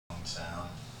sound.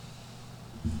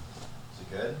 Is it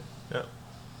good? Yep.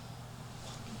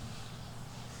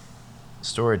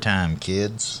 Story time,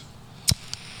 kids.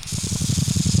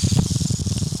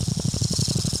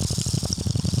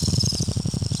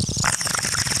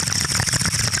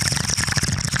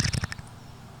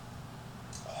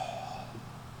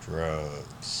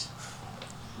 Drugs.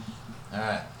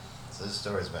 Alright, so this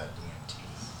story's about DMT.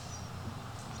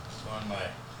 So one of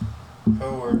my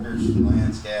co-workers from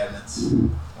Lance Cabinets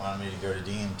wanted me to go to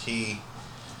DMT.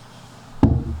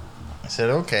 I said,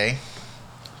 okay.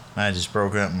 I just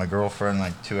broke up with my girlfriend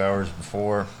like 2 hours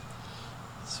before.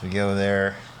 So we go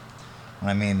there. When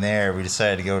I mean there, we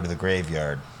decided to go to the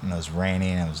graveyard. And it was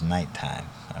raining and it was nighttime.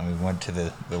 And we went to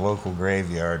the local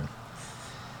graveyard.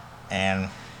 And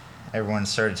everyone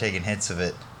started taking hits of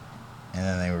it. And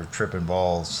then they were tripping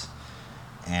balls.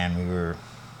 And we were,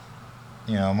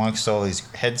 amongst all these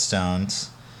headstones.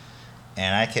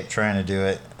 And I kept trying to do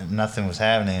it. And nothing was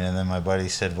happening. And then my buddy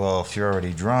said, well, if you're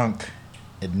already drunk,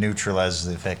 it neutralizes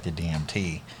the effect of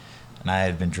DMT. And I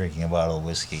had been drinking a bottle of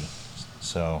whiskey.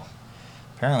 So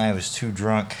apparently I was too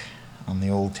drunk on the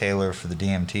old Taylor for the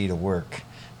DMT to work.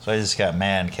 So I just got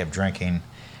mad and kept drinking.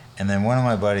 And then one of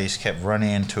my buddies kept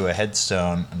running into a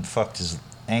headstone and fucked his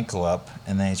ankle up.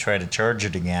 And then he tried to charge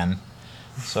it again.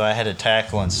 So I had to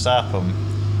tackle and stop him.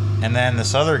 And then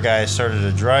this other guy started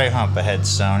to dry hump a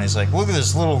headstone. He's like, look at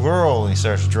this little girl. And he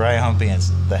starts dry humping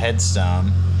the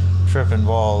headstone, tripping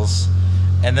balls.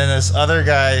 And then this other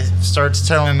guy starts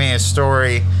telling me a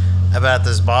story about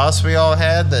this boss we all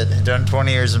had that had done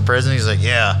 20 years in prison. He's like,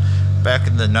 yeah, back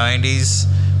in the 90s,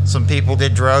 some people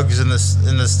did drugs in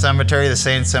this cemetery, the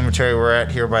same cemetery we're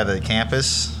at here by the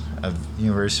campus of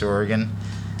University of Oregon.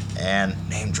 And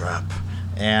name drop.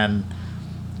 And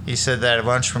he said that a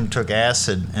bunch of them took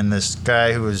acid, and this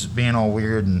guy who was being all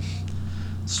weird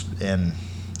and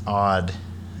odd,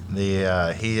 he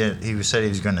said he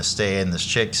was going to stay, and this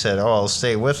chick said, oh, I'll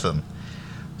stay with him.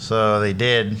 So they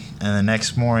did, and the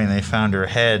next morning they found her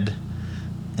head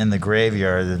in the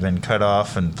graveyard that had been cut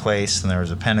off and placed, and there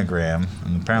was a pentagram.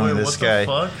 And apparently this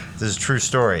is a true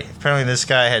story. Apparently this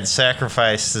guy had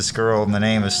sacrificed this girl in the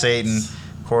name of Satan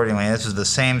accordingly. This was the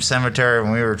same cemetery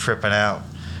when we were tripping out.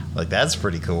 Like, that's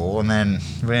pretty cool. And then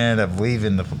we ended up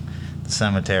leaving the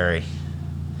cemetery.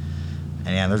 And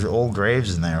yeah, there's old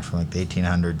graves in there from like the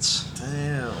 1800s.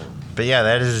 Damn. But yeah,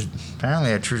 that is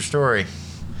apparently a true story.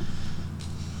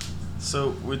 So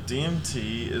with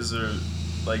DMT, is there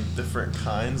like different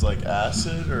kinds, like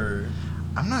acid or?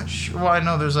 I'm not sure. Well, I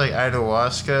know there's like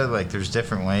ayahuasca. Like there's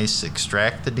different ways to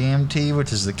extract the DMT,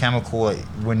 which is the chemical like,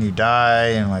 when you die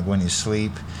and like when you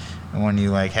sleep and when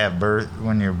you like have birth,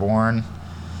 when you're born.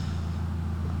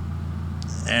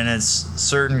 And it's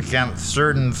certain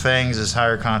things is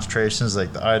higher concentrations,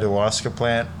 like the ayahuasca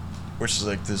plant, which is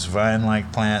like this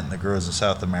vine-like plant that grows in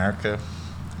South America.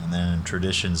 And then in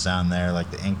traditions down there,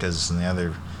 like the Incas and the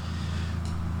other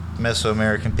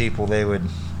Mesoamerican people, they would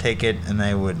take it and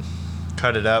they would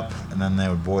cut it up and then they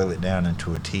would boil it down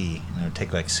into a tea. And it would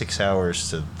take like 6 hours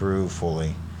to brew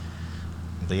fully.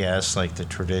 But yeah, it's like the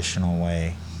traditional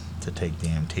way to take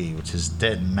DMT, which is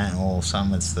dead metal.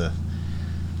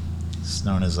 It's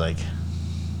known as like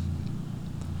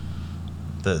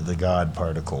the God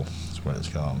particle. That's what it's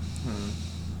called.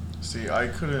 See, I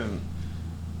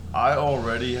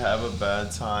already have a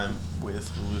bad time with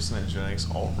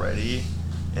hallucinogenics already,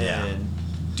 and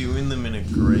doing them in a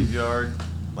graveyard.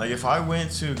 Like if I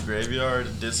went to a graveyard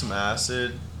and did some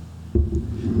acid,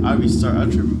 I'd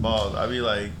tripping balls. I'd be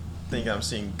like, think I'm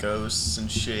seeing ghosts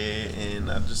and shit, and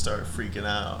I'd just start freaking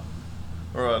out.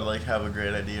 Or I'd like have a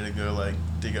great idea to go like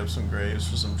dig up some graves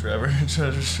for some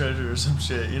treasure or some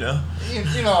shit, You know,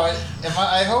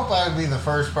 I hope I would be the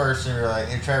first person you're like,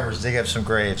 hey Trevor's, dig up some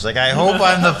graves. Like I hope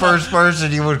I'm the first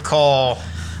person you would call.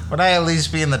 Would I at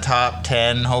least be in the top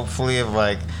 10, hopefully, of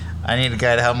like, I need a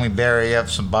guy to help me bury up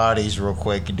some bodies real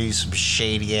quick and do some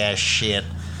shady ass shit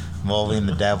involving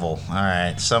the devil.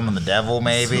 Alright, summon the devil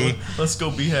maybe. So, let's go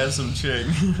behead some chick.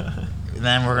 And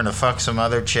then we're gonna fuck some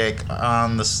other chick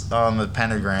on the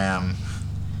pentagram.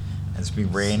 It's be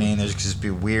raining. There's just be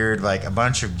weird, like a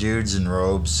bunch of dudes in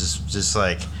robes,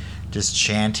 just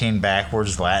chanting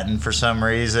backwards Latin for some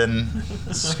reason.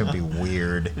 This is gonna be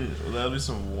weird. Well, that'll be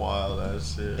some wild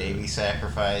ass shit. Baby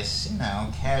sacrifice,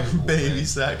 casual. Baby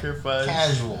sacrifice.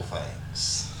 Casual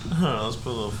things. I don't know. Let's put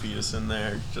a little fetus in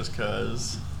there, just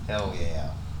cause. Hell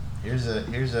yeah. Here's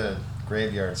a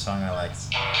graveyard song I like.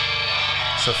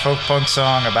 It's a folk punk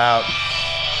song about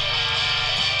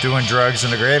doing drugs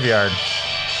in the graveyard.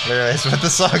 Literally, that's what the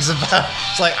song's about.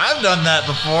 It's like, I've done that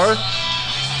before.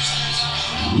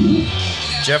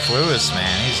 Jeff Lewis,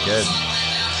 man, he's good.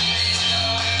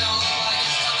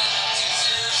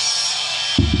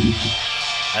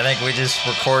 I think we just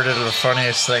recorded the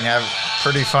funniest thing ever.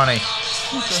 Pretty funny.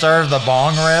 Started the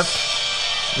bong rip,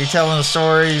 me telling the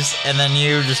stories, and then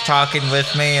you just talking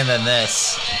with me, and then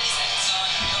this.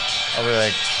 I'll be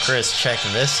like, Chris, check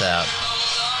this out.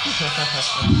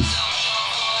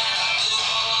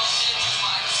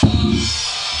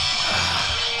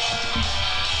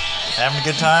 Having a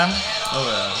good time? Oh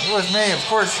yeah. You're with me, of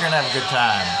course you're gonna have a good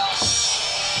time.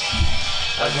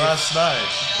 Like last night.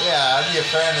 Yeah, I'd be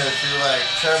offended if you're like,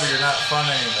 Trevor, you're not fun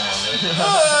anymore. Like,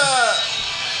 ah!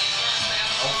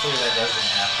 Hopefully that doesn't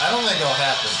happen. I don't think it'll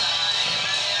happen.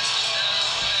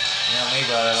 You know me,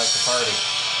 but I like to party.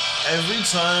 Every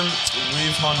time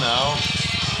we've hung out,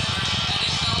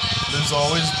 there's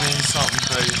always been something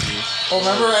crazy. Oh,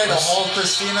 remember I had to hold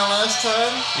Christina last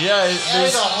time? Yeah, I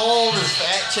had to hold this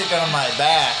fat chick on my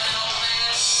back.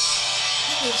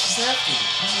 She's hefty.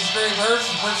 She's very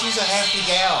versatile, but she's a hefty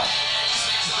gal.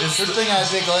 it's Good thing I have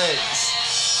big legs.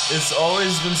 It's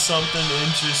always been something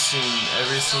interesting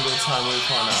every single time we've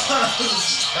hung out.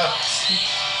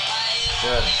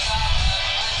 Good.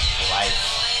 Life.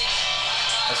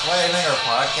 That's why I think our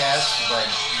podcast,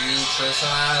 like you, Chris, and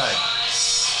I, like,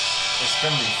 it's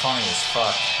gonna be funny as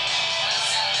fuck.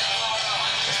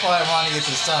 That's why I want to get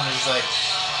this done. It's like,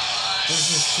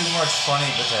 this is too much funny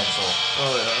potential.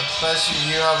 Oh yeah. Especially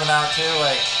you helping out too,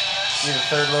 like, be the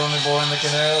third lonely boy in the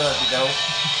canoe, that'd be dope.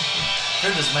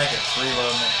 Could just make it three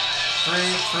lonely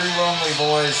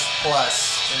boys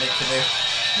plus in the canoe.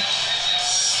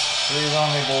 3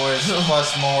 lonely boys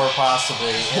plus more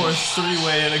possibly. Or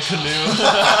 3-way in a canoe.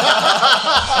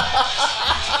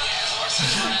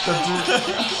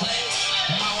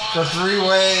 The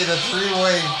three-way in a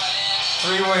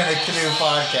canoe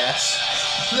podcast.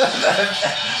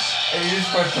 And you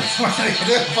just put 3-way in a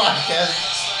canoe podcast.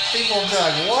 People will be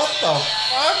like, what the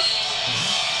fuck?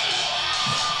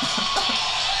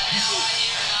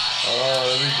 Oh,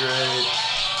 that'd be great.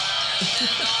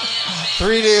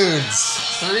 3 dudes.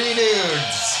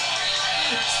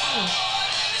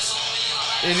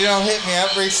 And you know, hit me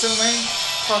up recently.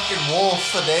 Fucking Wolf,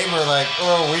 the neighbor, like,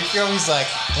 a week ago, he's like,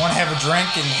 want to have a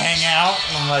drink and hang out?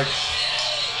 And I'm like,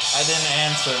 I didn't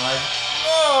answer. I'm like,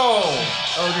 no,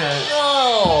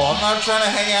 I'm not trying to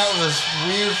hang out with this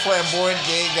weird flamboyant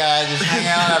gay guy. Just hang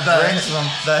out and have drinks with him.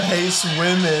 That hates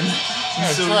women. Yeah,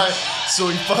 So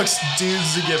he fucks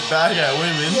dudes to get back at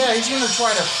women. Yeah, he's gonna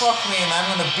try to fuck me, and I'm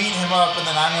gonna beat him up, and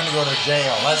then I'm gonna go to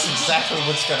jail. That's exactly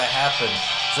what's gonna happen.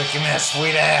 It's like, give me that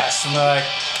sweet ass. And they're like,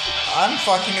 I'm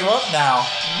fucking you up now.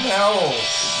 No,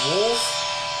 Wolf.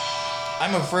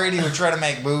 I'm afraid he would try to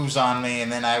make moves on me,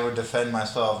 and then I would defend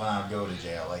myself, and I would go to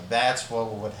jail. Like, that's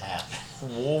what would happen.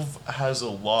 Wolf has a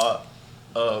lot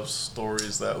of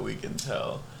stories that we can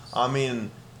tell. I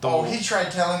mean, He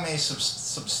tried telling me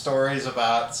some stories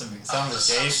about some of his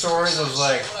gay stories. I was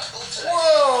like,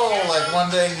 whoa! Like one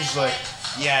day he's like,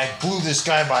 yeah, I blew this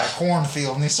guy by a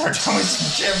cornfield, and he started telling me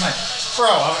some shit. I'm like, bro,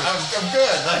 I'm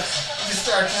good. Like, he just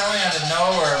started telling me out of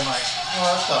nowhere. I'm like,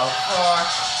 what the fuck?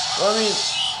 I mean,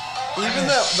 even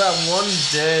that one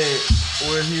day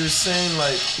where he was saying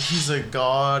like he's a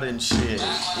god and shit,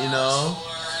 you know?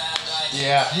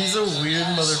 Yeah. He's a weird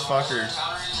motherfucker.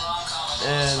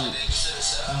 And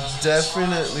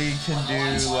definitely can do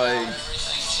like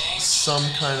some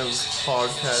kind of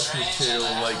podcast material,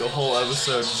 like a whole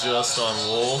episode just on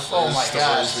Wolf. Oh my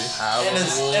god! We have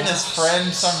and his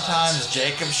friend sometimes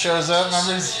Jacob shows up.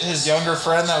 Remember his younger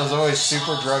friend that was always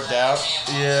super drugged out?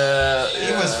 Yeah,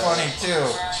 He was funny too.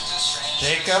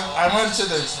 Jacob, I went to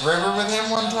the river with him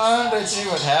one time. Did I tell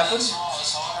you what happened?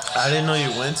 I didn't know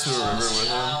you went to a river with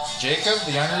him. Jacob,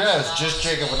 the younger guy, it was just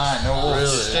Jacob and I. No Wolf, Really?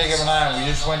 just Jacob and I. We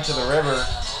just went to the river.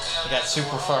 We got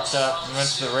super fucked up. We went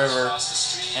to the river,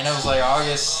 and it was like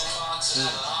August.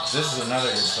 This is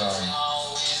another good song.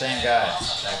 Same guy,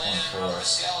 back one for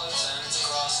us.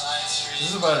 This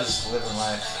is about just living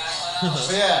life.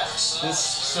 But yeah,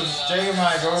 so Jacob and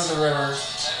I go to the river,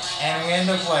 and we end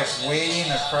up like wading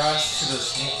across to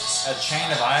a chain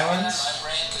of islands.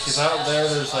 Because out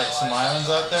there's like some islands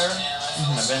out there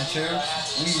I've been to.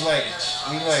 We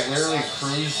literally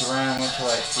cruised around, went to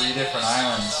like 3 different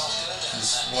islands.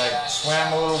 Just like swam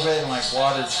a little bit and like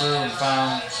watered through and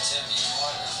found,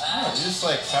 I don't know, just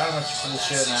like found a bunch of cool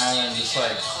shit in the island. Just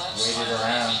like waded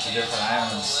around to different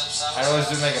islands. I'd always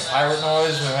do make a pirate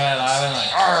noise when we had an island,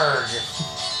 like argh.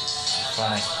 It's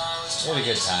funny. We had a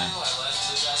good time.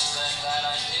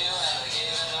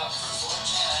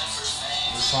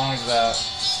 The song's about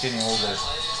just getting older.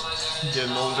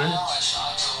 Getting older? I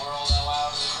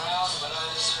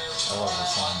love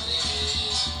this song.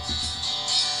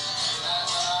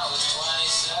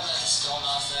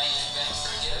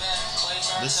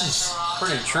 This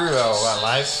pretty true though about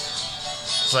life.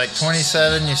 It's like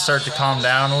 27, you start to calm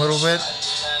down a little bit,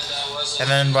 and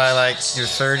then by like your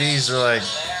 30s, you're like,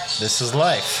 this is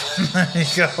life. There you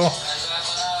go.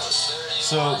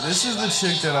 So this is the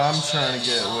chick that I'm trying to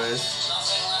get with.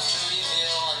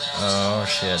 Oh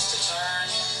shit.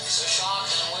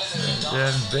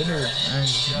 Yeah, bitter.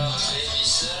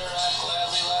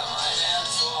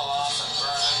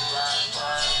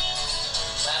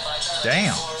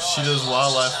 Damn. She does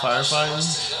wildlife firefighting.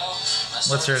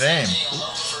 What's her name?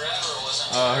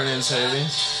 Her name's Haley.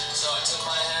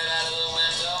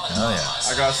 Oh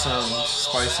yeah. I got some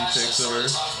spicy pics of her.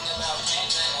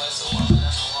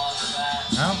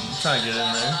 Well, I'm trying to get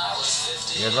in there.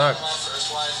 good luck.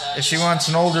 If she wants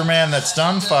an older man that's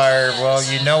done fire, well,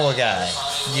 you know a guy.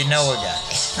 You know a guy.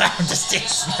 I'm just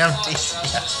teasing. I'm teasing.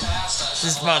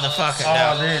 This motherfucker.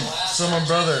 Oh, No. dude. So my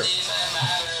brother.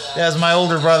 Yeah, it's my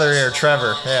older brother here,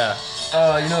 Trevor. Yeah.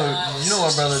 You know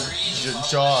my brother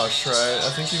Josh, right? I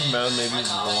think you've met him maybe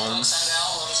once.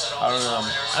 I don't know.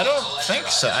 I don't think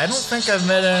so. I don't think I've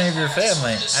met any of your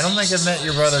family. I don't think I've met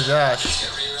your brother Josh.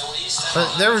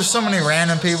 But there were so many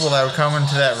random people that would come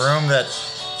into that room that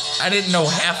I didn't know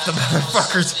half the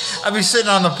motherfuckers. I'd be sitting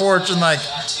on the porch and like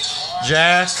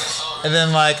Jack, and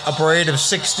then like a parade of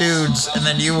 6 dudes, and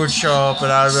then you would show up,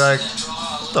 and I'd be like,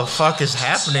 what the fuck is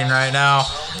happening right now?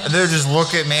 And they'd just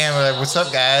look at me and be like, what's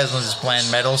up, guys? And I'm just playing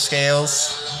metal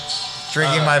scales,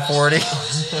 drinking my 40.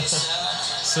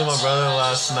 So my brother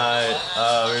last night,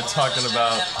 we were talking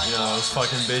about,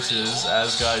 fucking bitches,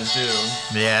 as guys do.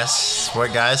 Yes,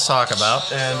 what guys talk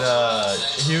about. And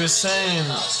he was saying,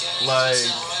 like,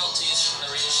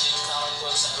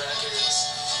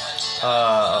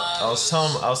 I was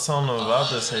telling him about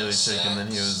this Haley chick, and then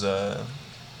he was,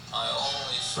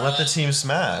 let the team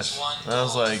smash. And I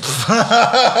was like,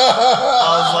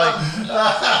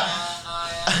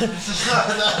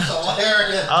 That's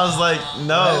hilarious. I was like,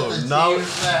 no,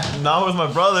 not with my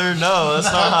brother. No,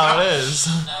 that's not how it is.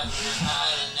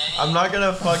 I'm not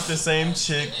gonna fuck the same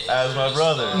chick as my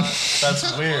brother.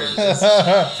 That's weird.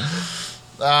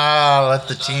 Let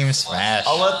the team smash.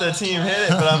 I'll let the team hit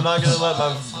it, but I'm not gonna let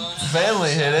my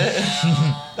family hit it.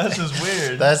 That's just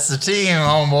weird. That's the team,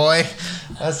 homeboy.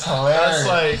 That's hilarious. That's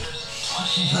like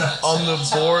on the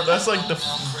board. That's like the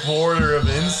border of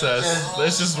incest.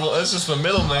 That's just the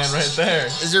middleman right there.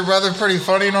 Is your brother pretty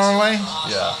funny normally?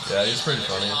 Yeah, he's pretty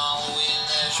funny.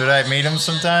 Should I meet him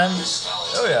sometime?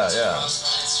 Oh yeah.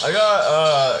 I got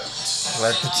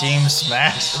Let the team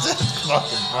smash. That's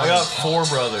fucking funny. I got 4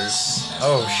 brothers.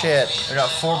 Oh shit. I got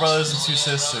 4 brothers and 2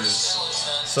 sisters.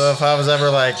 So if I was ever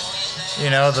like,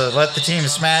 the let the team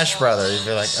smash brother, you'd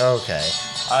be like, okay.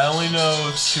 I only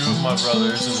know 2 of my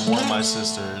brothers and 1 of my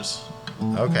sisters.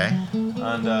 Okay.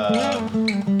 And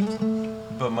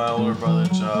but my older brother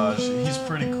Josh, he's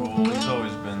pretty cool. He's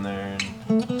always been there,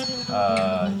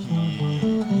 and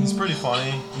he's pretty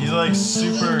funny. He's like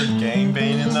super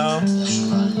gangbanging though.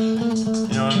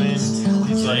 You know what I mean?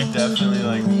 He's like definitely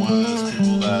like one of those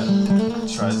people that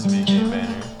tries to be a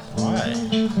gangbanger. Why?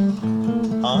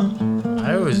 Huh?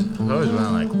 I always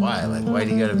went like, why? Like, why do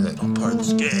you gotta be like, I'm part of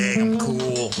this gang, I'm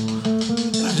cool.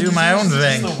 I do my own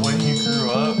thing. Just the way you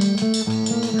grew up.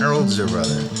 How old is your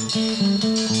brother?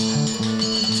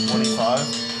 25.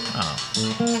 Oh.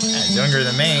 Yeah, he's younger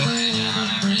than me.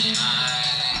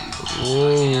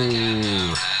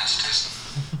 Ooh.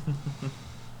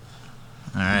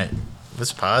 Alright.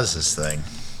 Let's pause this thing.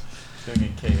 It's gonna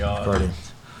get chaotic. Recording.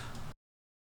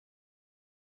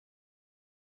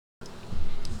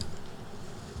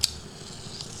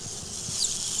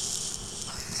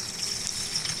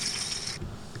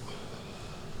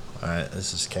 Alright,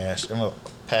 this is Cash. I'm gonna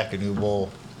pack a new bowl.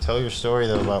 Tell your story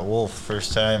though about Wolf.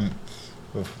 First time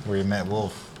where you met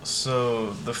Wolf.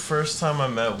 So the first time I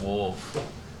met Wolf,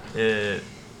 it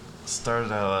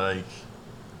started out like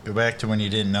Go back to when you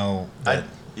didn't know that I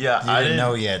didn't didn't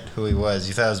know yet who he was.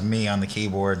 You thought it was me on the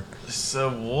keyboard. So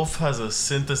Wolf has a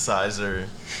synthesizer,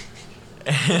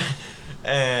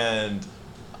 and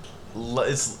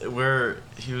it's where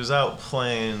he was out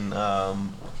playing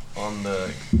on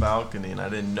the balcony, and I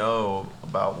didn't know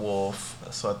about Wolf,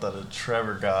 so I thought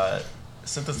Trevor got a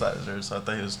synthesizer, so I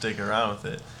thought he would stick around with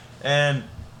it. And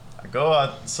I go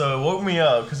out, so it woke me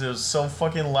up because it was so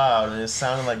fucking loud and it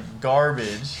sounded like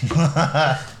garbage.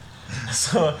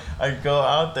 So I go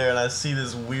out there and I see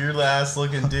this weird ass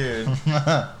looking dude,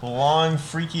 long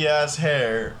freaky ass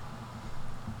hair,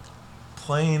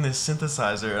 playing this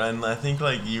synthesizer, and I think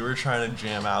like you were trying to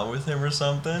jam out with him or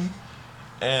something,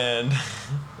 and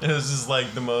it was just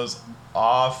like the most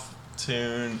off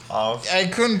tune, off. I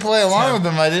couldn't play along with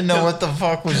him. I didn't know what the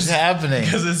fuck was happening.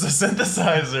 Because it's a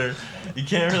synthesizer, You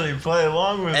can't really play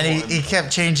along with And one. he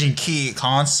kept changing key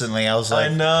constantly. I was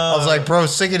like, I know. I was like, bro,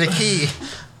 stick it a key.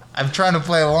 I'm trying to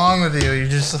play along with you. You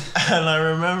just. And I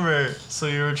remember, so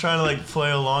you were trying to like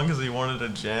play along because you wanted to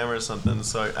jam or something.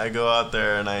 So I go out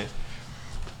there and I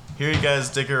hear you guys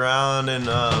dick around, and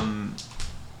I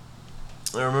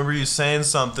remember you saying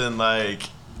something like,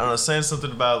 I don't know, saying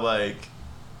something about like,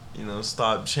 you know,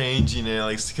 stop changing it,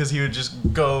 like, because he would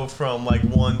just go from like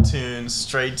one tune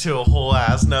straight to a whole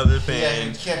ass another thing. Yeah,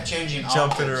 he kept changing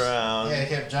jumping octaves. around. Yeah, he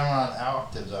kept jumping on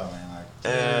octaves on me. Like,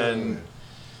 And dude.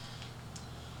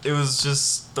 it was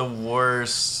just the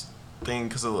worst thing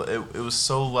because it was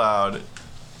so loud.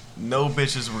 No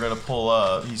bitches were gonna pull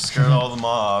up. He scared all of them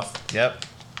off. Yep.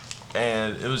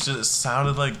 And it was just, it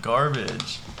sounded like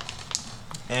garbage.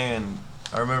 And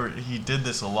I remember he did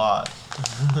this a lot.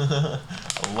 A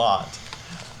lot.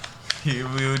 We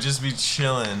would just be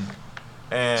chilling.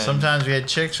 And Sometimes we had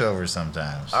chicks over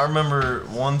sometimes. I remember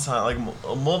one time, like,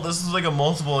 this was like a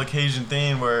multiple occasion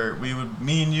thing where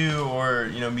me and you, or,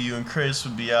 you know, me, you and Chris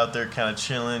would be out there kind of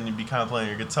chilling. You'd be kind of playing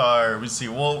your guitar. We'd see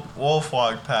Wolf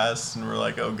walk past, and we're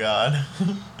like, oh God.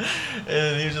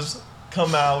 And he'd just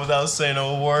come out without saying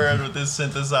a word with his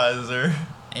synthesizer.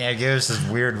 Yeah, give us this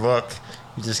weird look.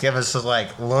 He just gave us this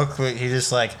like look. He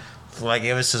just like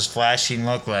gave us this flashing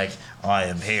look, like I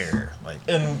am here. Like,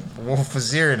 And Wolf is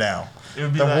here now. it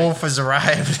would be The like, wolf has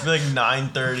arrived. it'd be like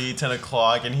 9:30, 10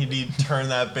 o'clock, and he'd turn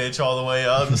that bitch all the way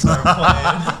up and start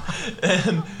playing.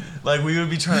 And like we would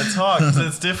be trying to talk, because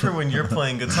it's different when you're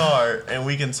playing guitar and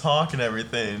we can talk and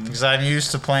everything. Because I'm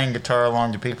used to playing guitar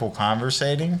along to people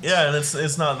conversating. Yeah, and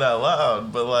it's not that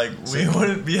loud, but like we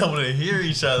wouldn't be able to hear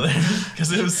each other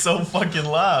because it was so fucking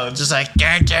loud. Just like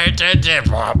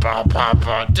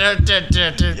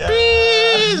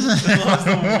It was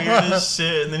the weirdest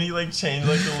shit, and then he like changed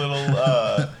like the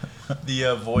little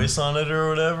the voice on it or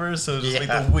whatever, so it was just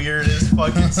like the weirdest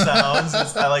fucking sounds.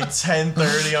 It's at like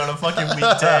 10:30 on a fucking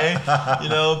weekday. You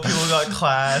know, people got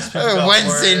class. People got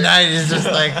Wednesday work. night is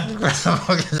just like what the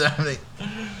fuck is happening?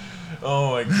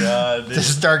 Oh my god, dude.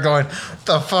 Just start going. What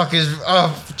the fuck is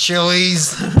up?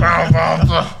 Chili's. Bow, bow,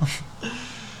 bow.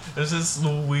 This is the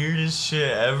weirdest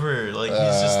shit ever. Like,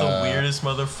 he's just the weirdest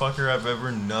motherfucker I've ever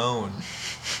known.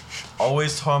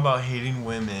 Always talking about hating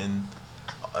women.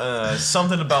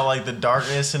 Something about, like, the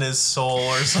darkness in his soul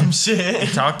or some shit.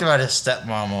 He talked about his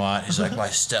stepmom a lot. He's like, my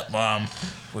stepmom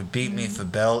would beat me with a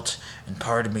belt, and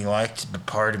part of me liked it, but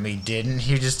part of me didn't.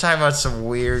 He was just talking about some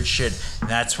weird shit. And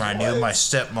that's when I knew my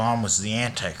stepmom was the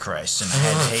Antichrist and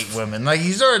had to hate women. Like,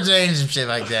 he started saying some shit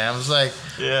like that. I was like,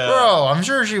 Yeah. bro, I'm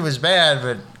sure she was bad,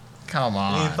 but come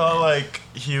on. He thought, like,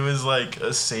 he was, like,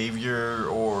 a savior,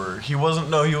 or he wasn't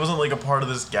like, a part of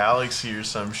this galaxy or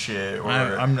some shit. Or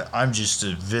I'm just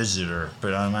a visitor,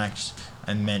 but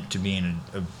I'm meant to be in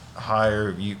a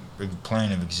higher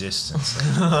plane of existence.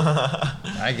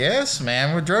 I guess,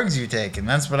 man. What drugs you taking?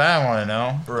 That's what I want to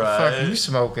know. What the fuck Right. you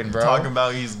smoking, bro? talking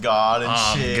about he's God and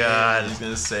Oh, shit. God. He's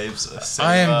gonna save us.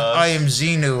 I am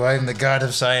Xenu. I am the god of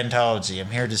Scientology. I'm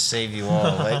here to save you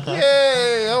all. Like,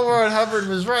 yay! L. Ron Hubbard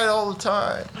was right all the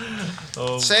time.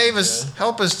 Oh, Save my us, God.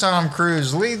 help us, Tom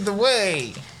Cruise. Lead the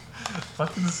way.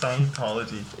 Fucking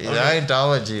Scientology. Okay.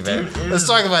 Scientology, man. Dude, it Let's is-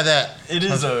 talk about that. It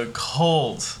is a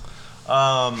cult.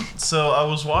 So I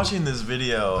was watching this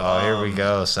video. Oh, here we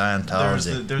go.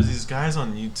 Scientology. There's these guys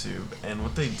on YouTube, and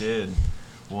what they did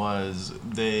was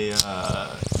they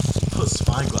put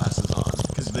spyglasses on,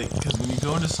 because when you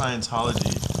go into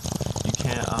Scientology, you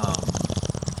can't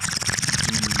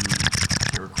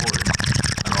record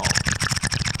at all.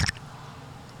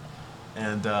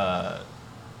 And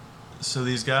so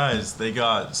these guys, they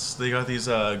got these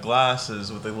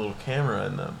glasses with a little camera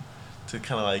in them to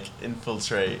kind of like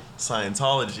infiltrate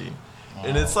Scientology.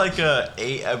 And it's like a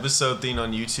 8-episode thing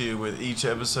on YouTube, with each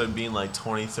episode being like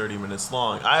 20-30 minutes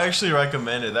long. I actually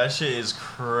recommend it. That shit is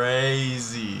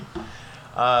crazy.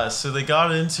 So they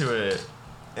got into it,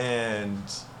 and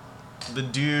the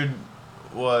dude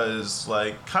was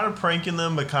like kind of pranking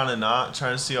them, but kind of not,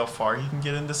 trying to see how far he can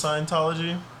get into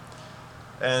Scientology.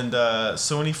 And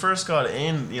so when he first got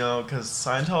in, you know, because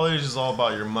Scientology is all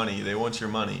about your money. They want your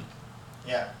money.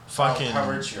 Yeah. Fucking- How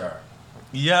rich you are.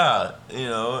 Yeah, you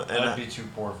know. And That'd be too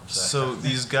poor for sex. so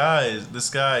these guys, this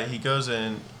guy, he goes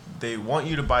in. They want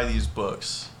you to buy these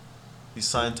books, these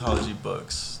Scientology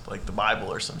books, like the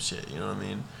Bible or some shit. You know what I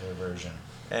mean? Their version.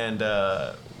 And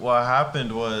what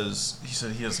happened was, he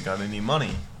said he hasn't got any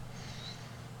money,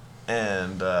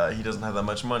 and he doesn't have that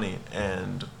much money,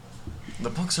 and the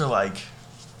books are like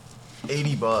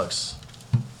 $80,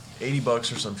 $80 or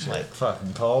some shit. Like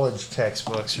fucking college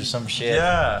textbooks or some shit.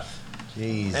 Yeah.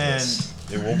 Jesus.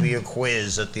 There will be a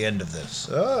quiz at the end of this.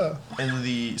 So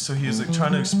he was like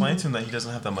trying to explain to him that he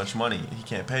doesn't have that much money. He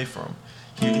can't pay for them.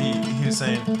 He was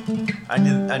saying,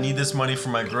 I need this money for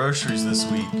my groceries this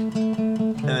week.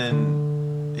 And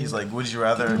then he's like, would you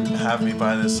rather have me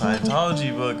buy this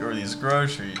Scientology book or these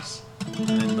groceries?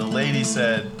 And then the lady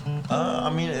said, I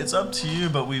mean, it's up to you,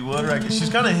 but we would recommend. She's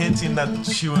kind of hinting that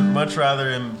she would much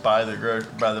rather him buy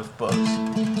the books.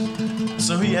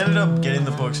 So he ended up getting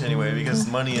the books anyway because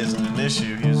money isn't an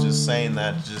issue. He was just saying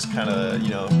that, just kind of,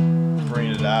 bring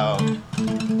it out.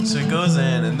 So he goes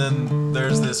in, and then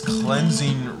there's this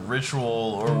cleansing ritual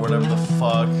or whatever the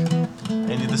fuck,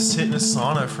 and you just sit in a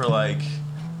sauna for like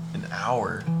an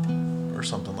hour or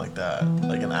something like that,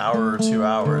 like an hour or 2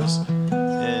 hours.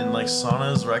 And like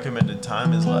sauna's recommended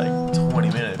time is like 20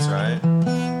 minutes, right?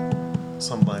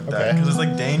 Something like that, because it's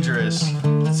like dangerous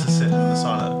to sit in the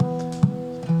sauna.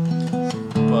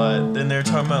 But then they're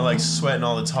talking about like sweating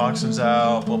all the toxins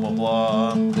out, blah blah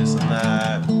blah, this and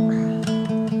that.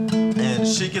 And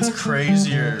shit gets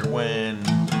crazier when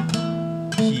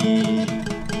he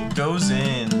goes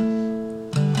in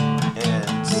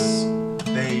and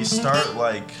they start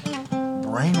like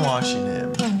brainwashing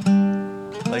him.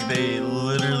 Like they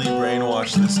literally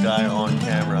brainwashed this guy on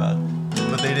camera,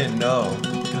 but they didn't know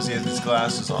because he had these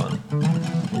glasses on.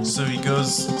 So he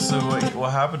goes. So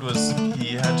what happened was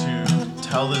he had to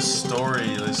tell this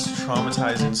story, this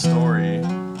traumatizing story,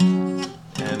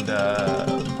 and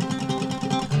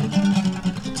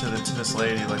to this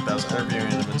lady like that was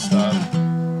interviewing him and stuff,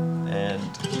 and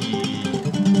he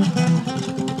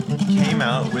came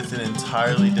out with an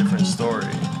entirely different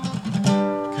story.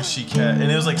 She kept,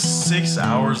 and it was like 6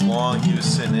 hours long. He was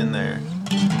sitting in there,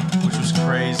 which was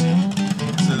crazy.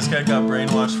 So this guy got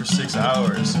brainwashed for 6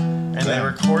 hours, and they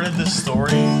recorded this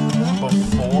story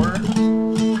before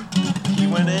he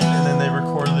went in, and then they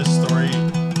recorded this story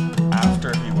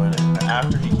after he went in,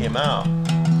 after he came out,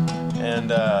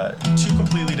 and two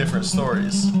completely different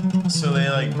stories. So they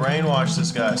like brainwashed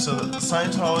this guy. So the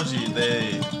Scientology,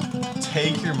 they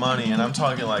take your money, and I'm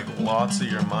talking like lots of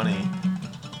your money,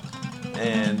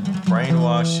 and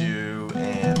brainwash you,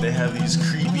 and they have these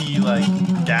creepy like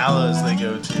galas they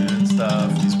go to and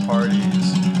stuff, these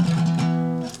parties,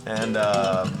 and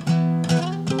I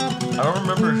don't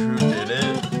remember who did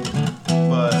it,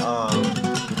 but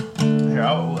here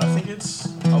I'll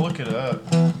look it up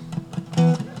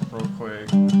real quick.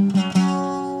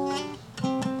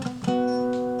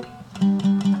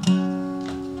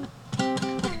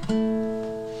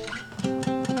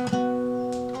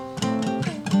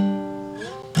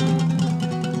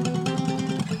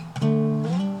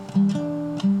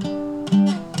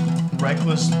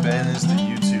 Reckless Ben is the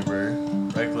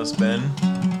YouTuber. Reckless Ben.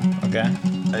 Okay.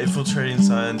 Infiltrating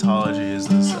Scientology is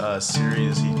this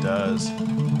series he does,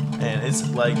 and it's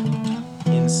like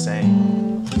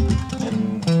insane.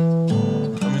 And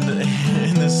I mean,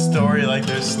 in this story, like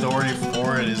their story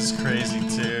for it is crazy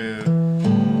too.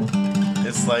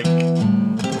 It's like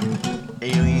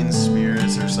alien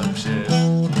spirits or some shit.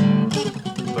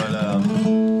 But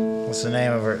what's the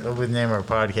name of our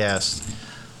podcast?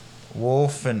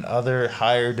 Wolf and Other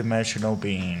Higher Dimensional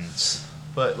Beings.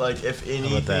 But like, if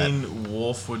anything,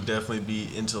 Wolf would definitely be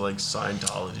into like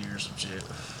Scientology or some shit.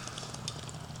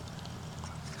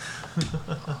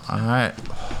 All right,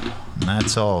 and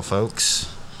that's all, folks.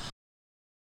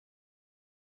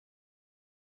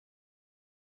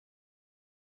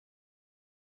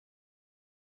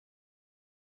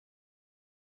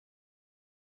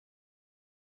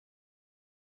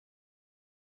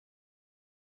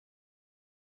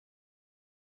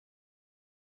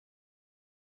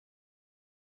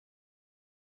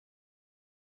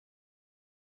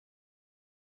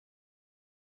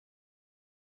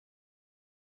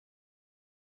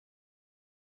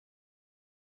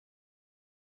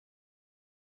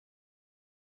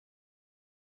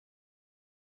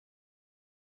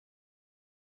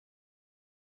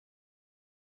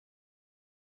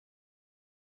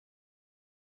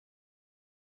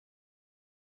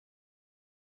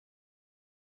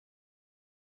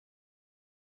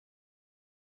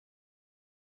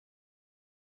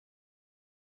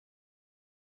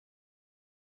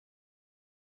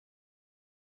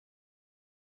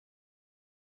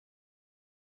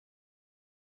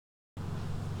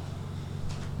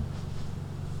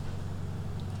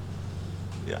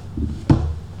 Yeah.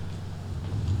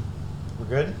 We're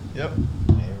good? Yep.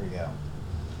 Here we go.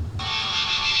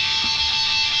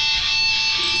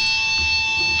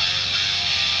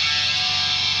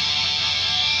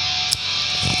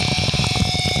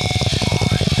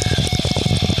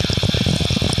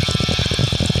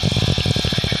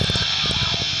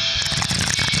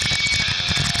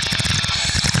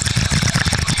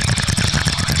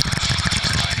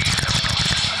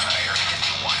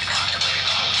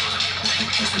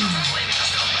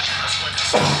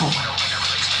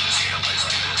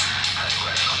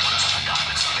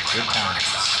 Good times.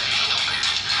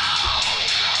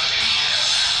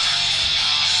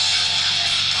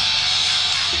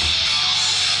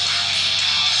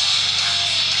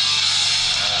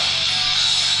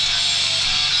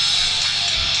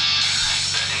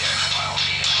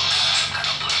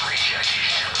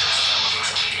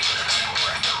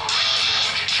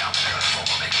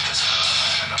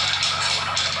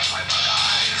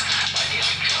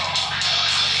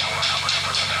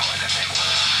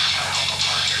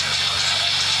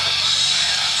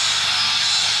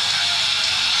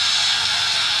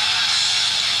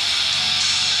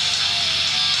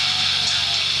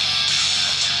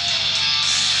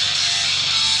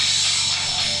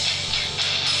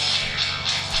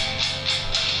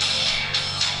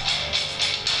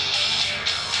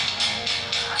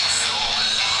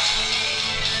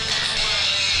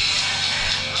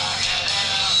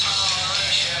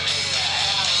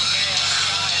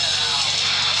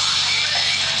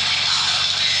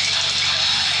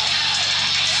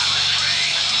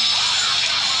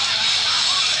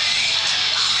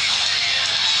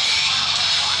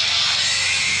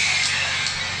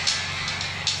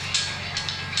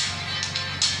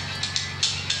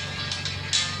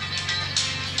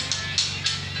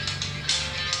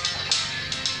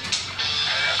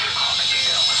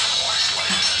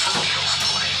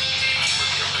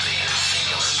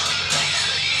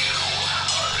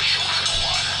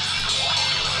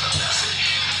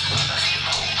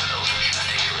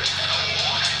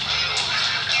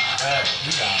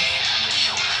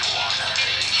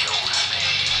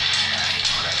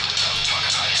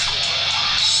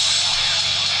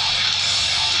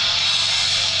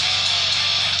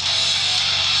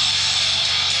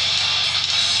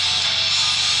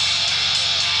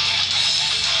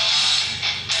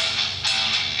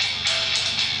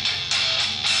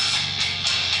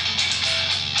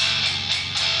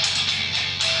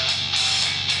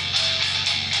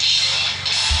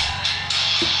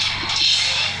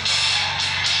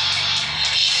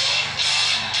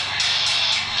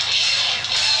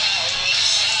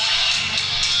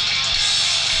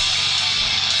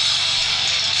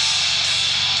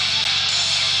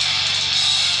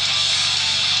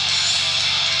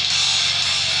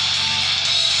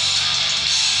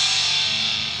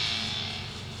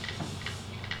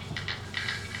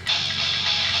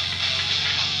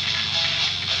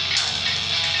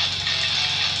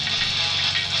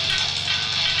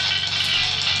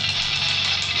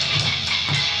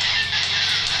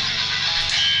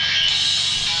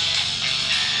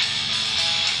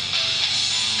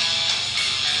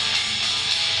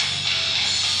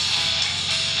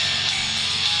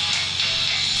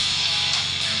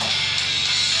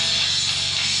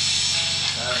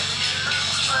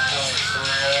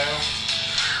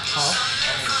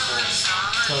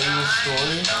 Tell you a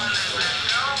story?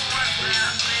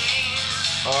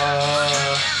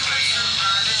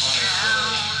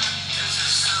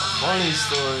 Funny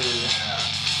story.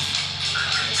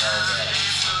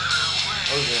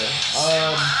 Okay.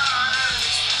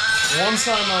 One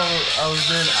time I was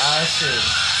doing acid,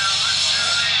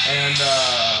 and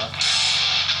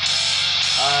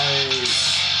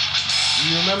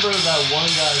you remember that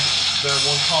one guy, that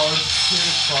one college kid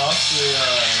across the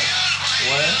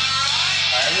way?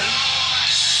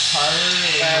 Tyler?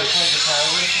 Yeah, played guitar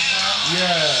with him.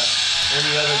 Yeah, and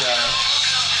the other guy.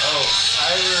 Oh,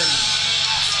 Tyler.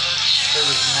 There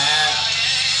was Matt.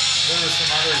 There were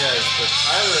some other guys, but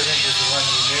Tyler, I think, was the one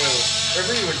you knew.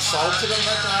 Remember you insulted him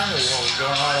that time? Like, what was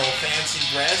going on, old fancy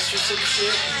dress or some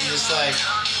shit? And you just like,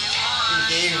 you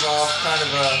gave off kind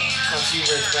of a funky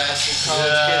rich bastard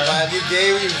college kid vibe. You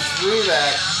gave me through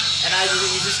that, and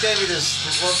you just gave me this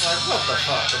look like, what the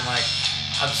fuck? I'm like,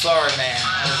 I'm sorry, man.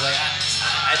 I was like,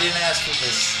 I didn't ask for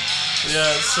this. Yeah,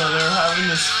 so they were having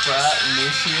this frat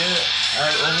initiate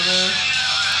over there,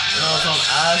 and I was on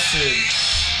acid,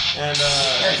 and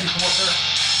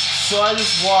so I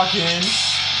just walk in,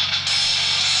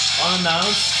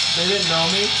 unannounced. They didn't know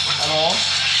me at all.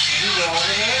 Did you go over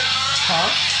there? Huh?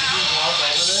 Did you walk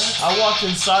over there? I walked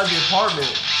inside the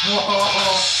apartment.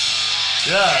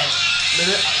 Yeah.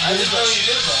 I didn't know you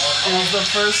did that. It was the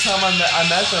first time I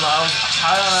met them. I was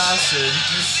high on acid.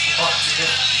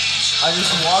 I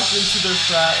just walked into their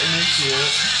frat initiate,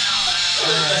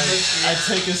 and I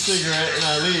take a cigarette and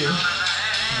I leave.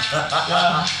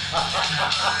 Yeah.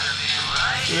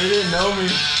 They didn't know me.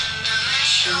 You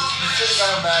should have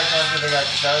gone back after they got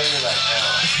to know you. Like,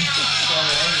 oh, so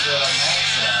the angel on that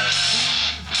side.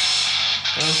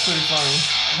 That was pretty funny.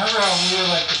 Remember how we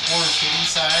were like the poor shitty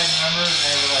side? Remember? And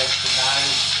they were like the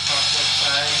nice fucked up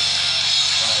side.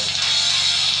 Like,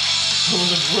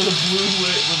 with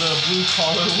the blue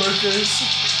collar workers.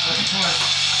 Pretty much.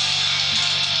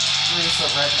 There's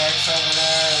some rednecks over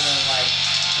there, and then like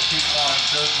the people on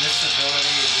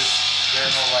disability and just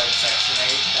general like Section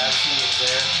 8. That's who was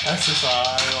there.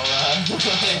 SSI and all that.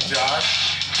 Hey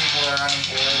Josh, people are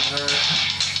unemployed there.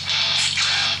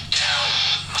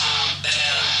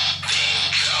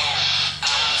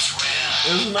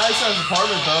 It was a nice size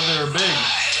apartment though. They were big.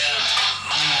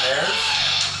 Theirs?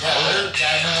 Yeah, I went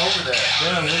over there.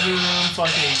 Yeah, living room,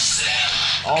 fucking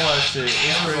all that shit. It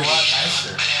It was was a crazy. lot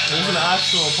nicer. It was an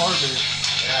actual apartment.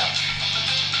 Yeah.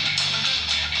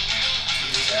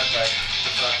 You just have like the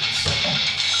fucking symbol.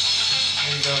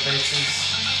 Here you go, bitches.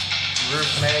 Roof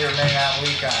may or may not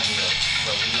leak on you,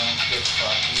 but we don't give a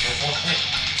fuck either way.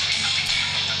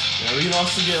 Yeah, we can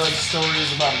also get like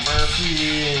stories about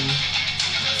Murphy and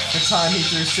the time he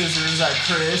threw scissors at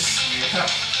Chris. Yeah.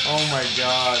 Oh my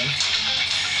god.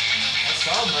 I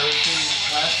saw Murphy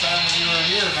last time when you were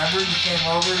here. Remember, he came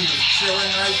over, he was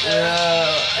chilling right there.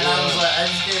 Yeah. And I was like, I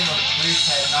just gave him a brief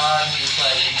head nod and just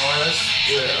like, ignore us.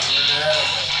 Yeah. I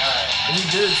was like, alright. And he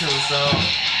did it to himself.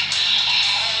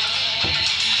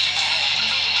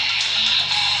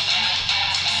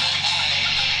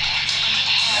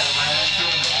 I ran into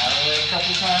him in the alleyway a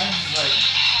couple times. He's like,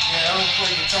 yeah, I don't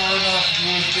play guitar enough.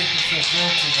 You always make me feel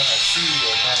guilty when I see you.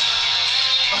 And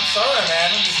I'm sorry,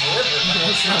 man. I'm just living.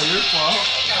 That's not your fault.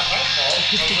 It's not my fault.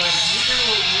 I was like, you do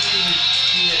what you need to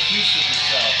be at peace with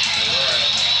yourself. He's like,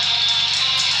 alright, man.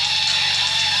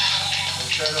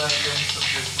 Instead of like giving some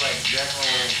just like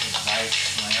general advice,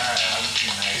 I'm like, alright, I'll just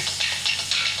be nice.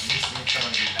 You just need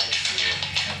someone to be nice to you.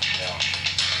 Nothing else.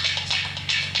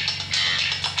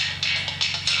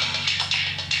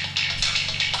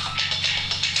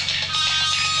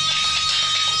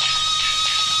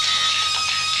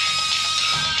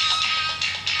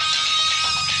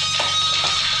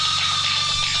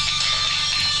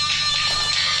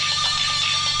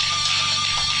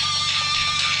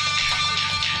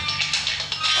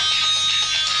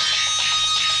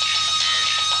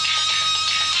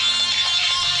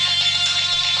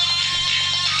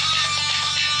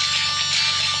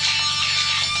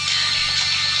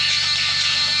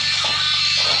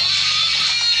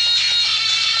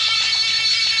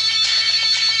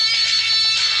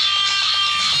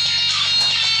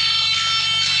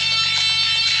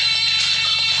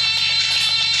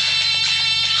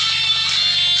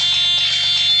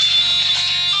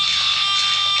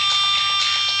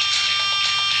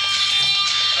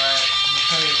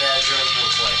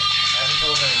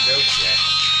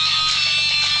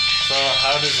 So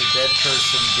how does a dead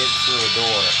person get through a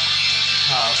door?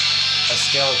 How? A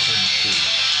skeleton key.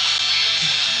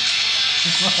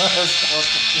 A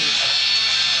skeleton key.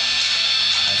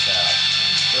 That's how.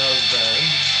 That was bad.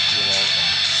 You're welcome.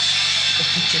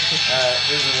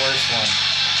 Here's the worst one.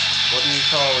 What do you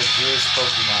call a Jewish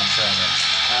Pokemon trainer?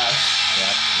 Ash.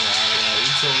 Yep. Yeah,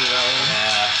 you told me that one.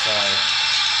 Yeah, sorry.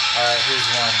 Alright, here's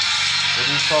one. What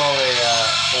do you call a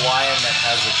Hawaiian that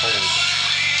has a cold?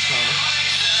 Huh?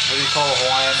 What do you call a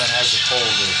Hawaiian that has a cold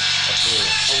or a flu?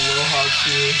 A little hot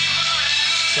chew.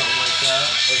 Something like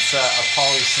that. It's a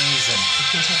polysneezing.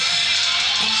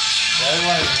 The other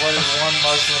one is what does one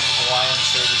Muslim Hawaiian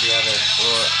say to the other?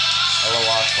 Or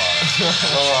Allah Akbar.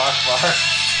 Allah Akbar.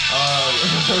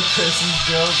 Chris's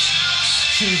joke.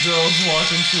 Two girls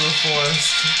walk into a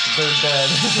forest. They're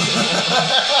dead.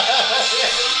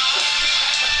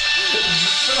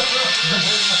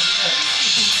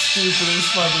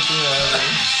 Stupidest fucking thing ever.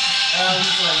 And I was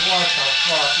like, what the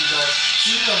fuck? He's like,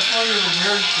 she's a funny little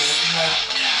nerd kid. And like,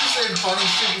 you saying funny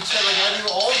stupid shit like I do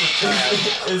all the time.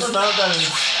 It's not that it's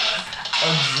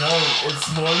a joke. It's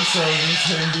more so just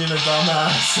him being a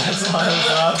dumbass. That's why I was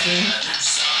laughing.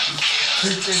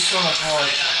 It's gonna call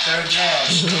it third dad.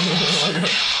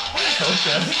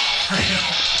 Okay.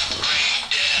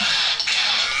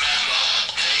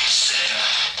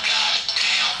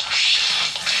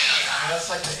 That's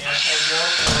like the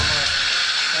anti-joke. Where I'm like,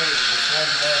 hey, it's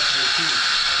red bad for your teeth.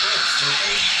 That's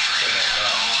stupid.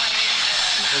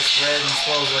 It's red and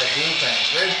smells like blue paint.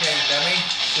 Red paint, dummy.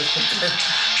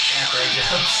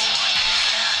 Anti-jokes.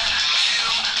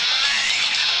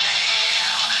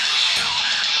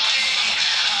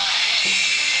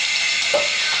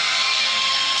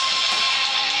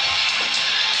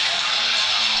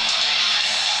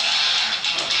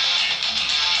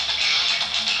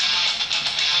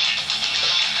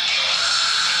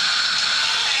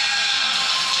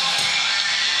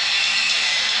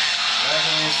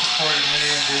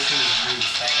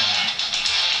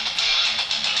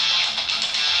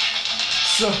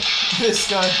 So, this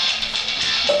guy.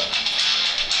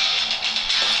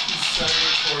 He's starting to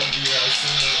record the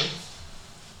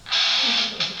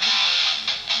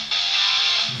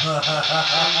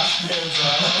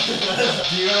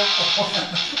Beautiful.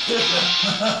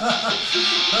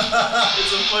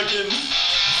 It's a fucking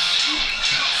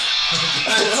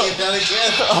See that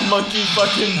again? a monkey,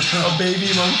 fucking a baby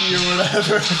monkey or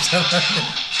whatever.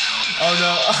 Oh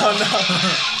no! Oh no!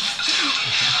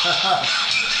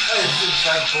 It's just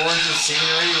like gorgeous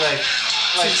scenery, like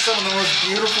some of the most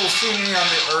beautiful scenery on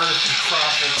the earth, the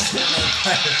tropics.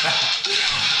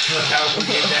 Look how we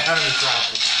get down in the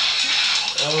tropics.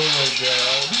 Oh my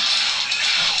god!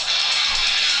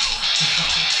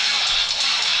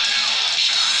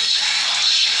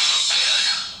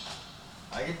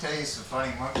 I can tell you some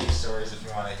funny monkey stories if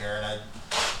you want to hear it.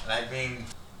 I mean.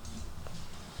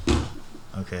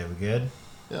 Okay, we good?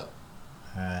 Yeah.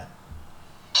 Alright.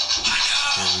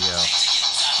 Here we go.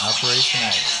 Operation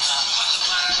Ivy.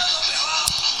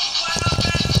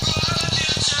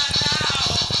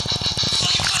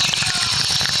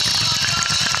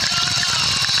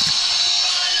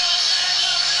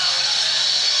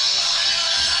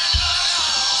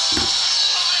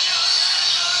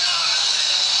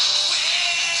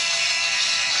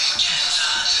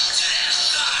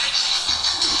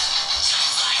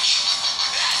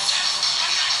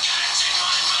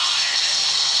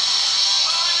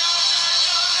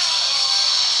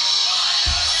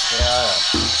 Yeah.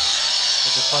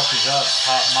 What the fuck is up?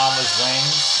 Hot Mama's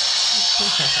Wings.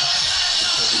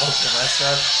 Local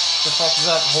restaurant. What the fuck is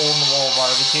up? Hole in the Wall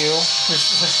Barbecue. The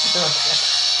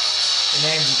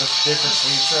names of the different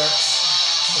food trucks.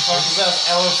 The fuck is up?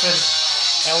 Elephant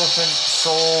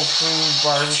Soul Food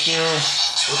Barbecue.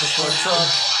 What the food truck?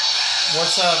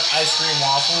 What's up? Ice Cream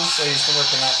Waffles. I used to work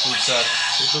in that food truck.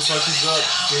 What the fuck is up?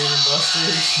 Dave and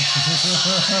Buster's.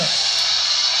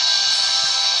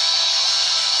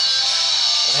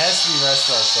 It has to be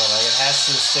restaurants though, like it has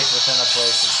to stick within a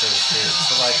place that serves food.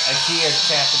 So like IKEA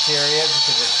cafeteria,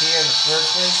 because IKEA the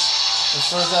first place, the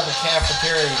stores have a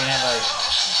cafeteria, you can have like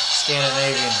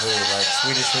Scandinavian food, like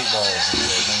Swedish meatballs and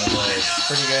shit. It's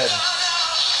pretty good.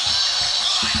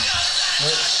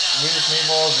 Swedish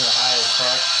meatballs are high as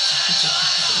fuck.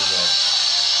 Pretty good.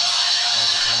 Like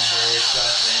the cranberry stuff,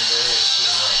 cranberry, it's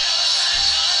pretty good.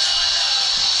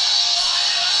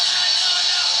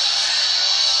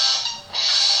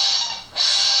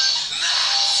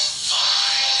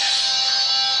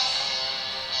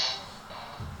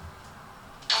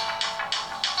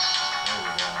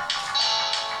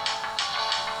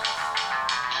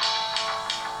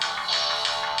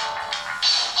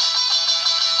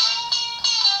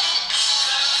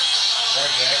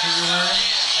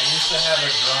 I used to have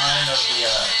a drawing of the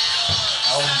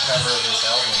album cover of this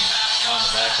album on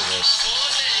the back of this.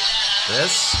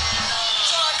 This?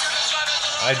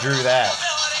 I drew that.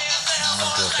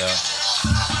 I built that.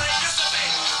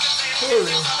 What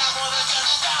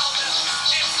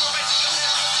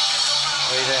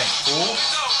do you think? Cool?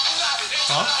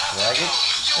 Huh? Like it?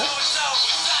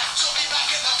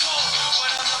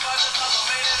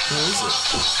 Who is it?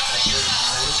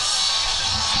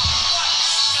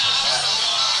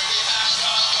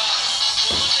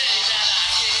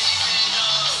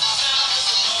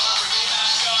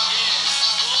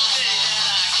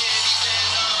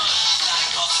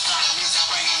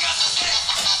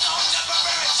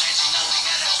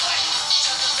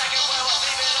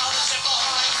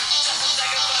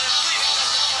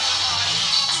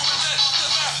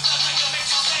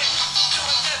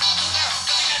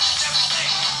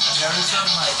 Notice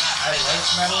something like I like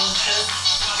metal and shit,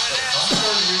 but punk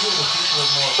shows usually the people are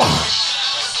more like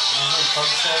usually punk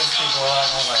shows people are a lot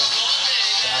more like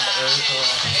down to earth or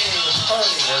like, hey, let's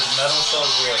party. Whereas metal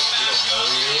shows we're like, we don't know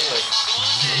you, like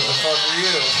who the fuck are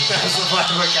you? That's the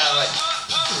vibe I got like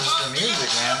this is the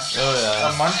music, man. Oh yeah.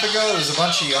 A month ago it was a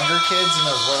bunch of younger kids and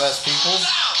there was way less people.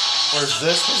 Whereas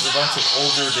this was a bunch of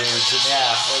older dudes and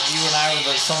yeah, like you and I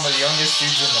were like some of the youngest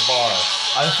dudes in the bar.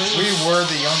 I think We were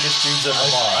the youngest dudes in the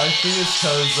bar. I think it's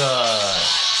because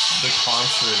the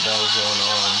concert that was going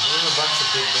on. There was a bunch of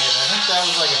big bands. I think that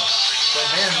was like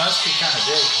that band must be kind of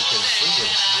big because this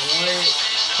is way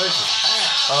place is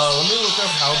packed. Let me look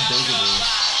up how big it is.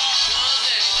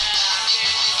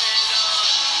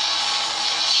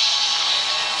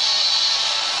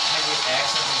 I get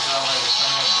accents and stuff like it's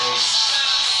somewhat big.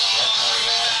 That's how it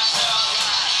is.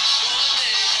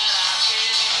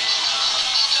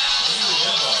 What is it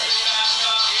about?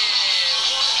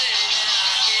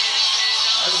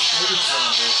 I was pretty some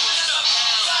of it.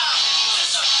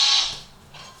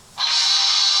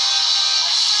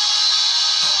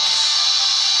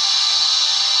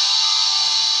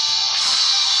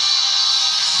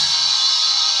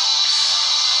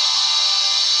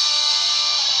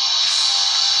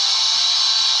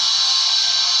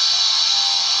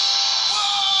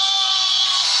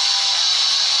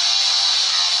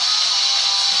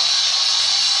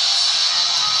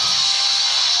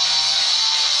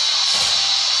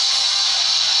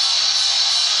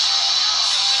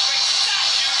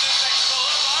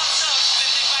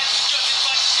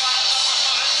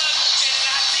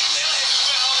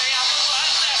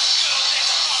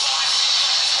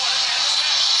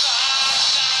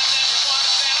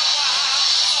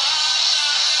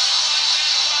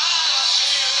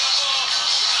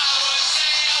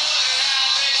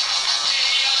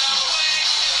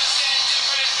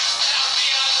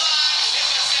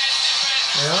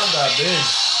 that big.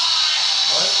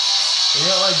 What? They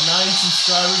got like 9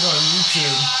 subscribers on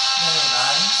YouTube.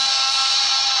 Nine?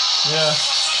 Yeah.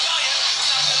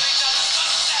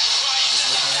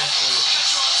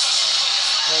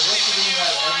 Well, I guess we're doing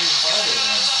that every Friday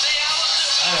then.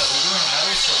 I know, we're doing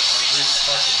another show every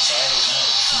fucking Friday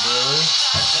night. Really?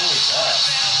 How cool is that?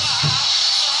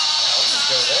 Yeah, I'll just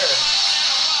go there.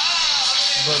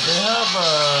 But they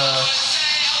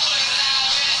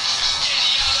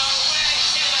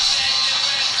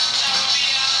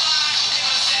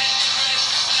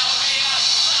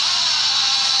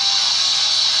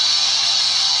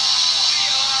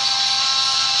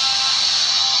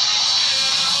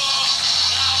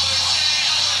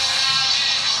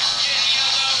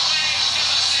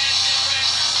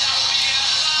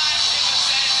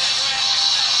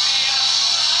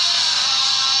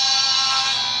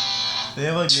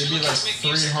have like maybe like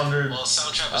 300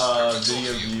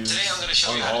 video views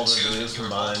on all the videos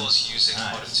combined.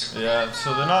 Nice. Yeah,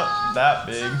 so they're not that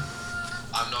big.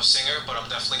 I'm no singer, but I'm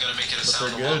definitely gonna make it But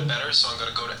sound they're a lot good. better. So I'm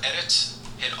gonna go to edit,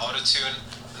 hit auto-tune,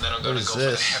 and then I'm gonna is go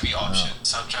this? for the heavy option.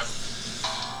 Soundtrack.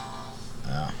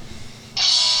 Oh. I can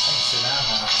sit down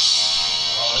now.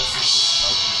 Oh, this is the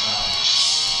smoking sound.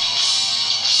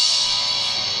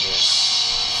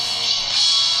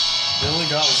 They only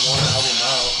got one album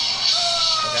out.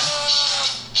 Okay.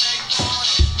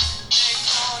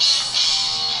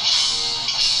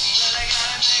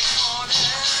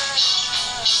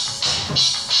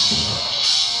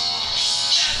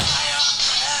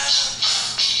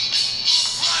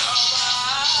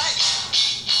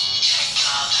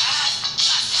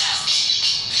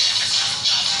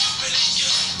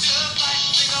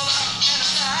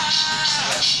 I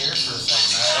got scared for a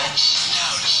second.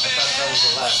 I thought that was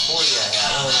the last 40 I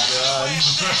had. Oh god.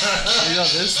 We got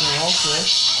this one also.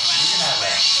 You can have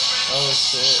that. Oh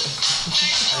shit.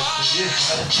 That's for you.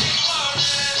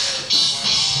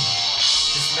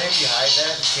 Just maybe hide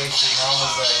that in case your mom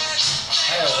was like,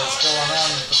 hey, what's going on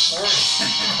with the 40?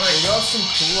 They got some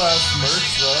cool ass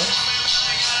merch though.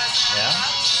 Yeah?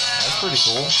 That's pretty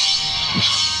cool.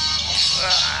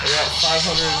 They got 500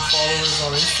 followers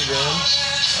on Instagram.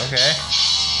 Okay.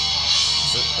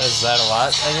 Is that a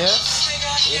lot, I guess?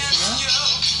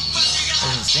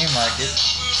 Doesn't seem like it.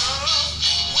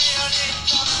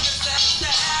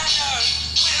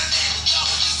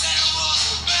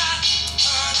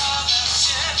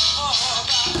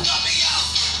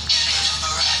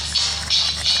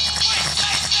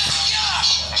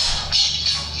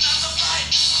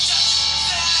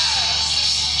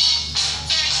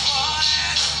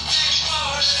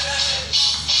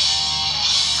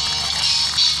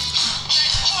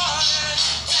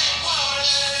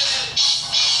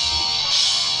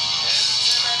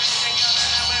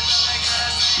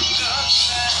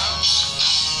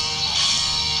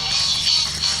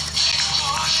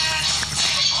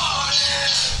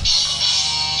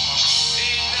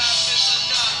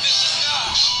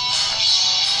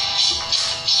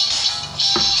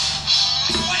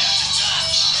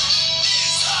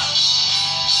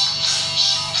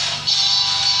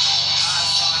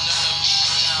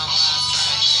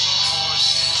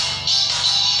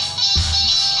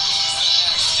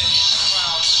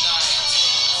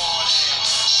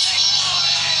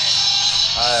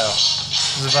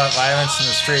 This is about violence in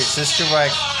the streets. This could,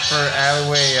 like, for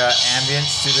alleyway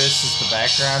ambience, do this as the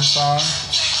background song.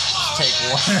 Take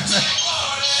one.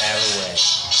 Alleyway.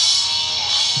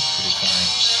 Pretty funny.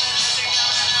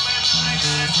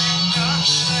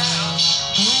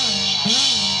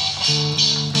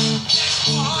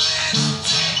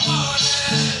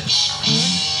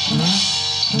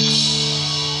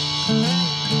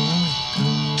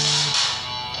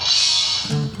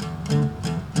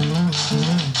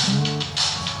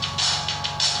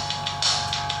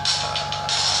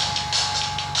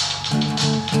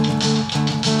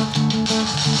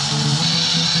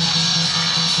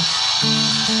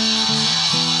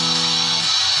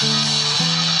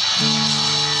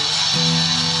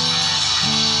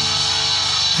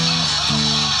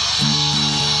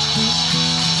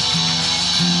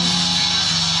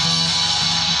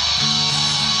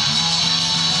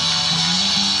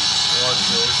 Watch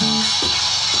this.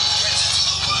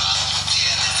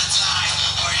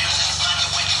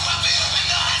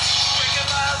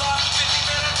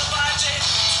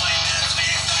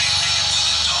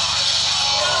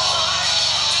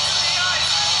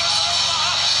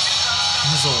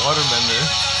 He's a waterbender.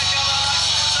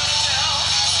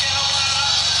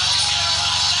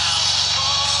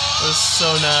 That's so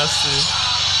nasty.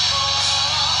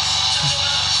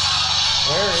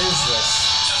 Where is this?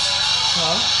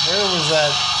 Huh? Where was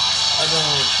that? I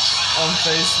don't. On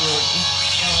Facebook.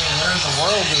 Where in the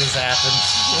world did this happen?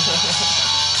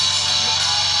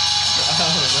 I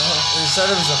don't know. They said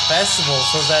it was a festival,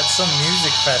 so that's some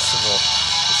music festival.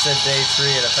 It said day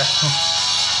 3 at a festival.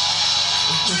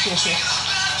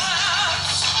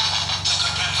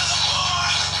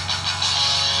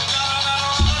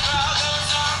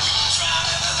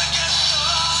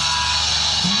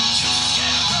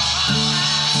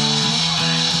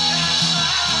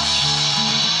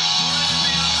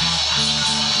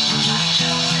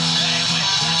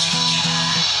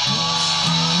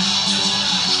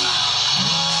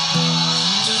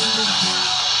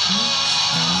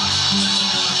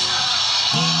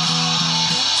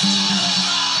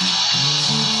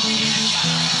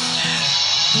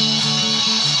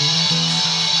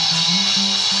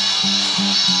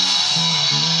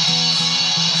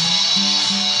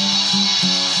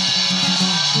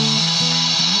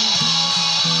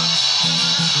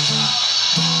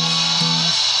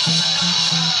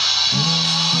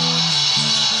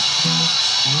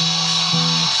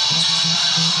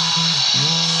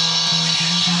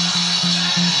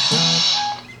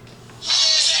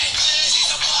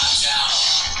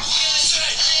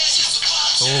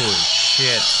 Holy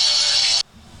shit.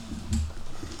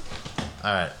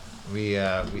 Alright,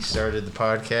 we started the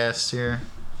podcast here.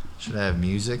 Should I have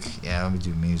music? Yeah, let me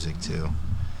do music too.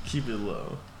 Keep it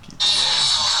low.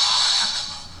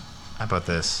 How about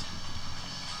this?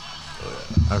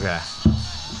 Okay.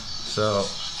 So,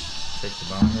 take the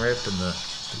bong rip and the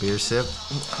beer sip.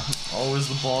 Always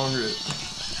the bong rip.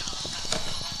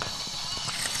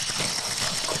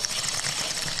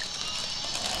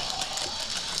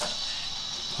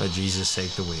 Let Jesus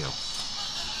take the wheel.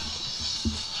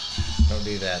 Don't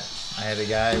do that. I had a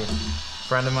guy,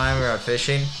 friend of mine, we were out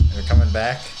fishing. We were coming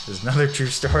back. There's another true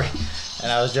story.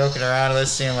 And I was joking around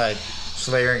listening like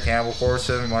Slayer and Cannibal Corpse,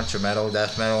 a bunch of metal,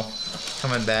 death metal,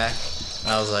 coming back.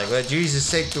 And I was like, let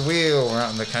Jesus take the wheel. We're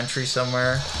out in the country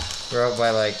somewhere. We're out by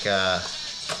like, I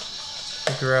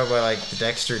think we were out by like the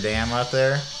Dexter Dam out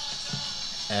there.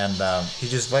 And he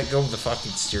just let go of the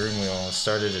fucking steering wheel and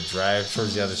started to drive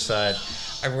towards the other side.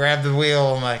 I grabbed the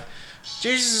wheel. I'm like,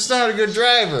 Jesus is not a good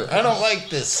driver. I don't like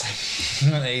this.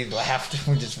 And he laughed and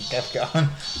we just kept going.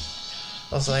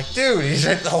 I was like, dude, he's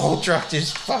like the whole truck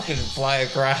just fucking fly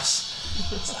across.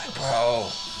 It's like, bro.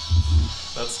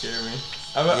 That scared me.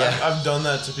 Yeah. I've done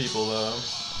that to people though.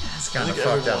 It's I kind of think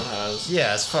fucked up. everyone has.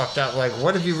 Yeah, it's fucked up. Like,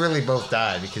 what if you really both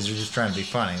died because you're just trying to be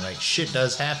funny? Like, shit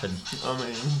does happen. I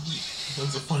mean,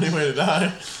 that's a funny way to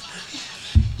die.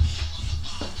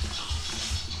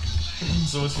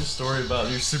 So what's your story about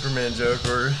your Superman joke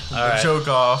or the right. joke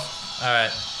off? All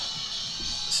right.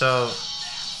 So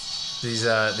these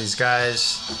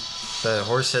guys, the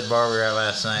Horsehead bar we were at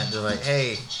last night, they're like,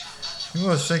 "Hey, you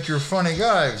must think you're a funny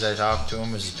guy," because I talked to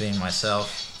him as just being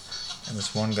myself. And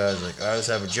this one guy's like, "I just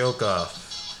have a joke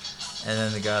off," and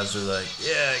then the guys were like,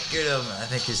 "Yeah, get him." I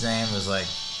think his name was like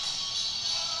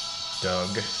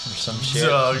Doug or some shit.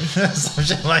 Doug. Some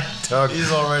shit like Doug.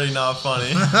 He's already not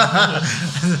funny.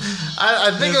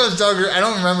 I think it was Doug. I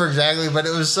don't remember exactly, but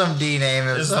it was some D name.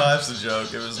 It was His life's a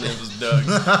joke. If his name was Doug.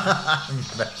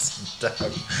 That's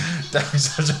Doug. Doug's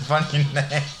such a funny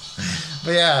name.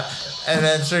 But yeah, and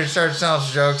then so he starts telling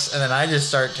us jokes, and then I just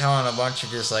start telling a bunch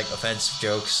of just like offensive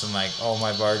jokes and like all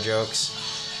my bar jokes.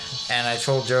 And I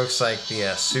told jokes like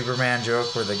the Superman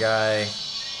joke where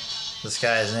this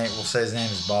guy's name, we'll say his name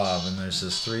is Bob, and there's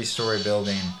this 3-story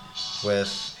building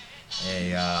with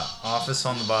a office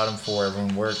on the bottom floor,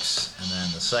 everyone works, and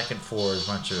then the second floor is a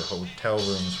bunch of hotel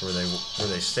rooms where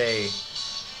they stay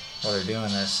while they're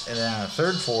doing this, and then on the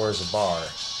third floor is a bar,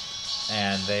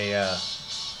 and they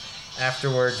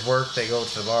afterwards work, they go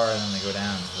to the bar, and then they go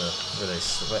down to where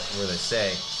they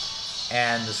stay.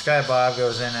 And this guy Bob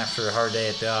goes in after a hard day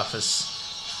at the office,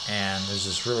 and there's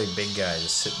this really big guy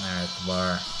just sitting there at the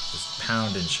bar, just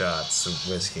pounding shots of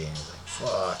whiskey, and he's like,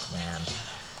 "Fuck, man."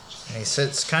 And he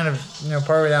sits kind of,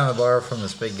 partway down the bar from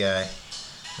this big guy.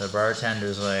 The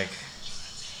bartender's like,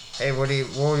 "Hey, what do you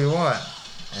want?"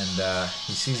 And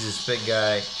he sees this big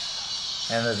guy,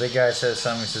 and the big guy says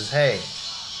something. He says, "Hey,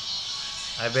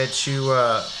 I bet you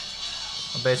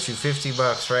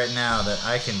 $50 right now that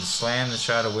I can slam the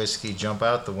shot of whiskey, jump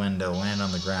out the window, land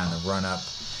on the ground, and run up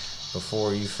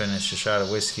before you finish the shot of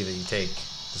whiskey that you take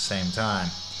at the same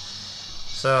time."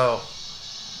 So,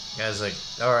 the guy's like,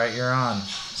 "All right, you're on."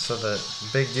 So the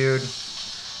big dude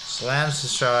slams the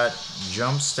shot,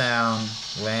 jumps down,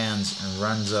 lands, and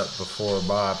runs up before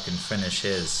Bob can finish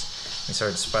his. He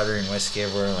starts sputtering whiskey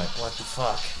everywhere, like, "What the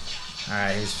fuck?" "All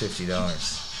right, here's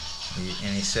 $50.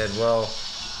 And he said, "Well,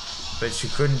 but you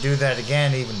couldn't do that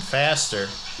again even faster."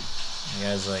 The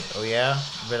guy's like, oh yeah?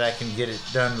 But I can get it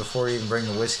done before you even bring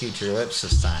the whiskey to your lips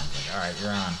this time. Like, alright,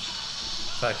 you're on.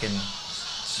 Fucking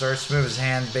starts to move his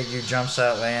hand, big dude jumps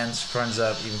out, lands, runs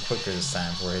up even quicker this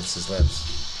time before it hits his lips.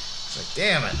 It's like,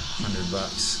 damn it,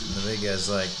 $100. And the big guy's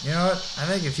like, you know what? I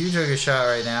think if you took a shot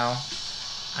right now,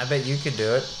 I bet you could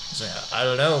do it. He's like, I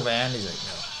don't know, man. He's like,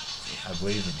 no, I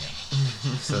believe in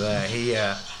you. So then he's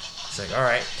like, all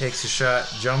right, takes a shot,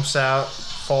 jumps out,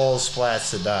 falls,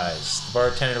 splats, and dies. The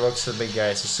bartender looks at the big guy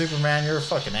and says, Superman, you're a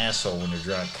fucking asshole when you're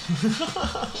drunk.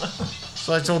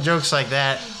 So I told jokes like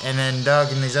that, and then Doug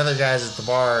and these other guys at the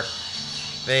bar,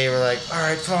 they were like, all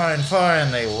right,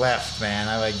 fine. They left, man.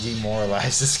 I like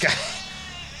demoralized this guy. I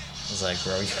was like,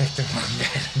 bro, you picked the wrong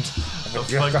guy. A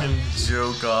fucking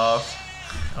joke off.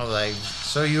 I was like,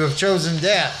 so you have chosen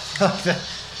death.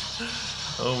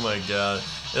 Oh my god.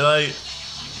 It like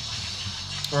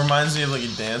reminds me of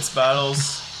like dance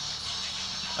battles.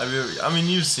 I mean,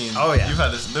 you've seen. Oh, yeah. You've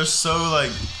had this. They're so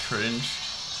like cringe.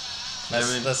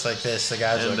 That's like this. The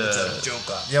guys are and, like, it's a joke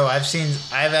off. Yo, I've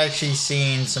actually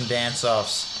seen some dance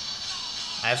offs.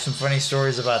 I have some funny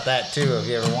stories about that too, if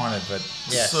you ever wanted. But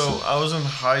yeah. So I was in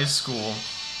high school.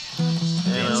 And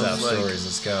Dance I off was like, stories.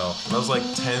 Let's go. I was like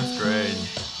 10th grade,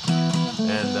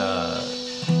 and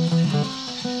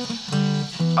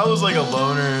I was like a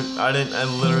loner. I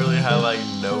literally had like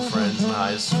no friends in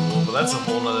high school, but that's a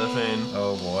whole nother thing.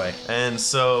 Oh boy. And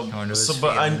so, Going to his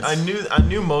but I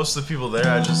knew most of the people there.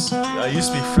 I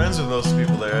used to be friends with most of the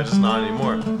people there. I just not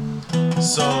anymore.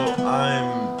 So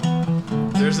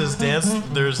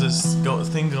there's this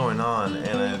thing going on,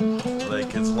 and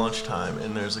it's lunchtime,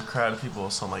 and there's a crowd of people.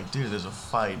 So I'm like, dude, there's a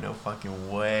fight. No fucking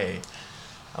way.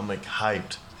 I'm like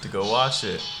hyped to go watch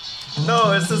it.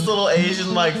 No, it's this little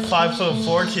Asian, like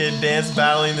 5'4" kid dance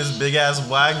battling this big ass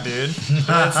whack dude. And it's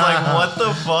like, what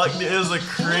the fuck? Dude? It was the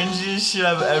cringiest shit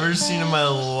I've ever seen in my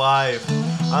life.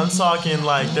 I'm talking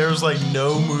like there was like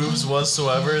no moves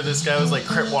whatsoever. This guy was like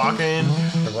crip walking.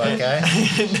 The black guy?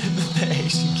 The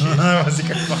Asian kid. Was he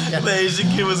crip walking? The Asian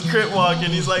kid was crip walking.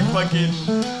 He's like fucking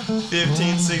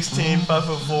 15, 16,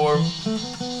 5'4".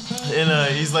 And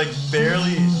he's like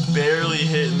barely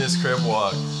hitting this crip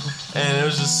walk. And it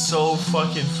was just so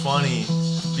fucking funny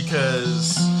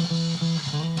because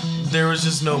there was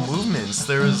just no movements.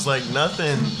 There was like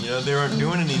nothing, they weren't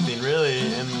doing anything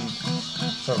really. And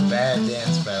So bad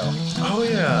dance battle. oh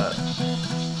yeah,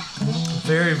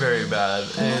 very, very bad.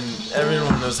 And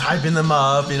everyone was hyping them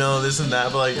up, this and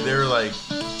that. But like they were like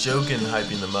joking,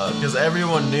 hyping them up because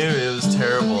everyone knew it was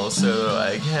terrible. So they're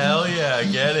like, hell yeah, I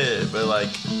get it. But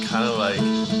like kind of like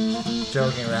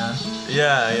Joking around.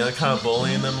 yeah, kind of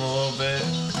bullying them a little bit.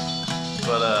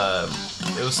 But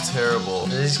it was terrible.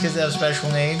 Is this because they have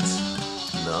special needs?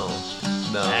 No.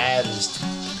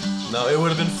 No, it would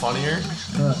have been funnier.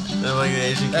 Than like the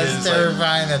Asian That's kids.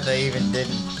 terrifying that they even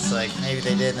didn't. It's like maybe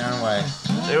they did in their own way.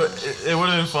 It would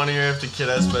have been funnier if the kid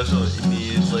had special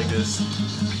needs like this.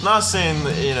 Not saying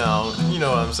that, you know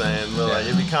what I'm saying, but like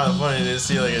it'd be kind of funny to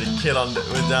see like a kid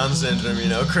with Down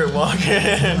syndrome, crip walking.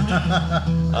 And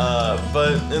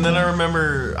then I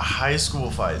remember high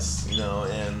school fights, and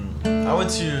I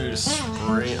went to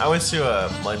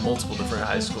like multiple different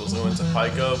high schools. I went to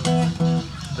Pico,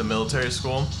 the military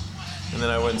school, and then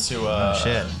I went to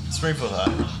Springfield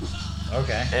High.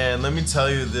 Okay. And let me tell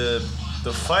you, the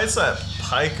fights at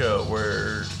Pico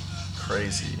were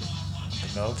crazy.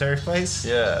 Military place?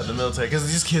 Yeah, the military. Because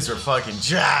these kids are fucking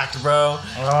jacked, bro.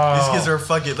 Oh. These kids are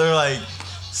they're like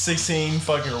 16,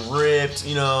 fucking ripped.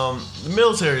 The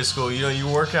military school, you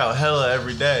work out hella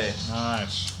every day.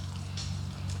 Nice.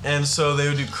 And so they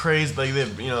would do crazy, like,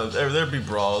 there'd be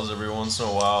brawls every once in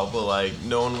a while, but like,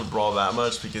 no one would brawl that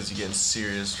much because you get in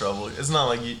serious trouble. It's not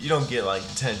like you don't get like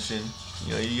detention.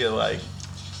 You get like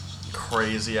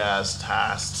crazy ass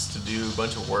tasks to do, a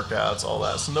bunch of workouts, all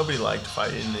that. So nobody liked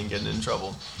fighting and getting in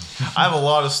trouble. I have a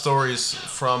lot of stories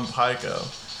from Pico.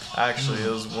 Actually, it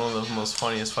was one of the most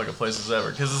funniest fucking places ever.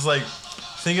 Cause it's like,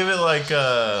 think of it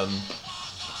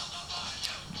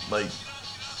like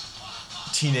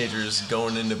teenagers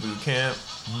going into boot camp.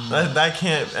 That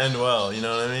can't end well. You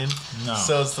know what I mean? No.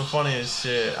 So it's the funniest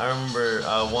shit. I remember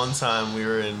one time we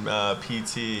were in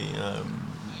PT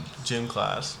gym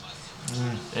class.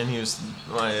 And he was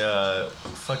my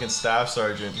fucking staff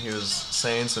sergeant. He was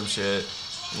saying some shit.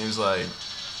 He was like,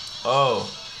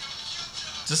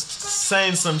 just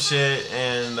saying some shit.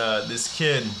 And this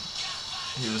kid,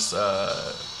 he was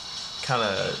kind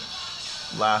of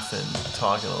laughing,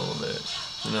 talking a little bit.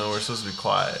 We're supposed to be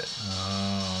quiet.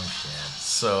 Oh shit.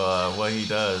 So what he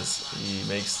does, he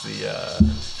makes the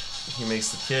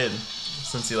kid,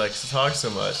 since he likes to talk so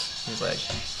much, he's like,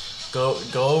 Go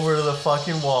over to the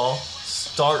fucking wall.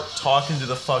 Start talking to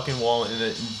the fucking wall, and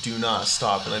then do not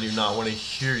stop. And I do not want to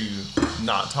hear you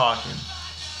not talking.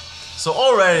 So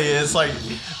already it's like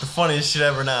the funniest shit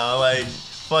ever now. Like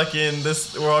fucking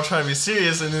this, we're all trying to be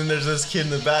serious, and then there's this kid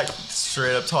in the back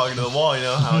straight up talking to the wall. You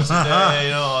know, how was your day?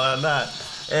 You know, all that and that.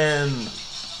 And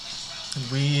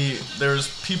there's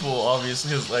people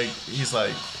obviously, cause like he's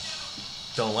like,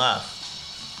 don't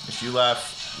laugh. If you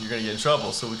laugh, you're gonna get in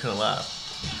trouble. So we couldn't laugh.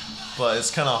 But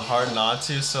it's kind of hard not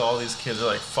to. So all these kids are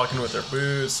like fucking with their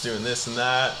boots, doing this and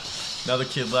that. Another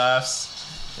kid laughs,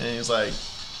 and he's like,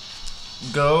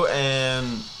 go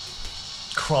and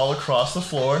crawl across the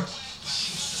floor.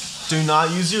 Do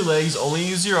not use your legs, only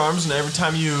use your arms, and every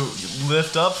time you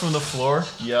lift up from the floor,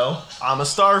 yell, I'm a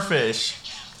starfish.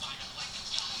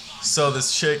 So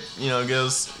this chick, you know,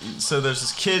 goes, so there's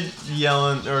this kid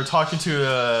yelling or talking to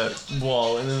a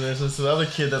wall, and then there's this other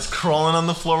kid that's crawling on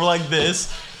the floor like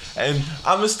this, and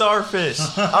I'm a starfish,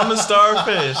 I'm a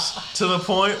starfish, to the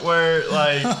point where,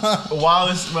 like, while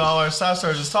our staff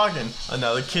sergeant's talking,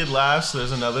 another kid laughs,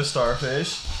 there's another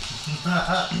starfish.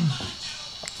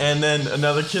 And then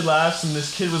another kid laughs, and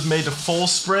this kid was made to full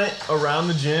sprint around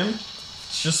the gym.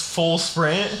 Just full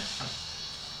sprint.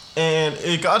 And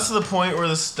it got to the point where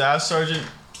the staff sergeant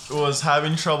was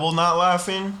having trouble not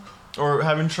laughing. Or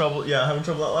having trouble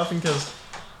not laughing because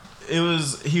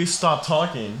he stopped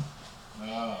talking.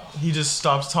 Oh. He just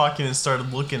stopped talking and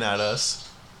started looking at us.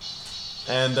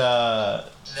 And Then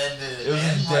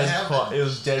it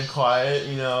was dead quiet,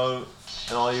 you know.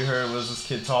 And all you heard was this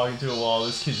kid talking to a wall,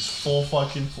 this kid just full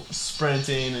fucking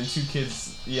sprinting, and two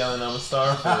kids yelling, I'm a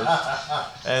starfish.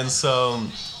 And so,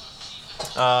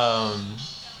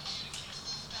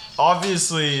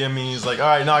 obviously, I mean, he's like,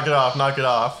 alright, knock it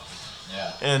off.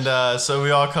 Yeah. And so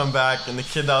we all come back, and the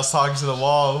kid that was talking to the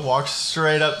wall walks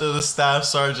straight up to the staff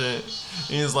sergeant.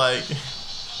 And he's like,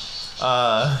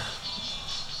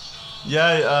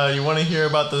 you want to hear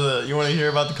about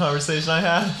the conversation I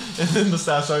had? And then the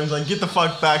staff sergeant's like, get the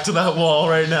fuck back to that wall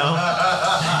right now.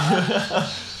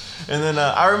 And then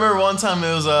I remember one time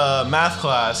it was a math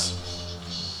class,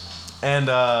 and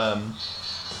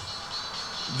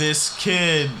this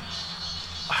kid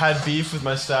had beef with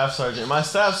my staff sergeant. My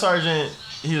staff sergeant,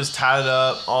 he was tatted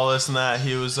up, all this and that.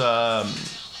 He was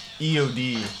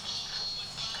EOD,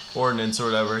 ordnance or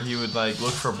whatever. He would like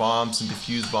look for bombs and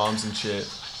defuse bombs and shit.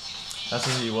 That's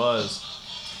what he was.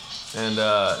 And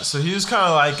so he was kind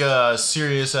of like a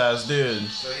serious ass dude.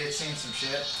 So he had seen some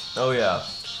shit? Oh yeah.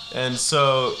 And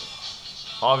so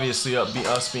obviously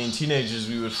us being teenagers,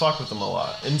 we would fuck with him a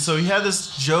lot. And so he had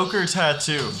this Joker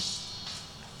tattoo.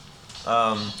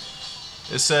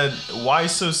 It said, "Why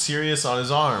so serious?" on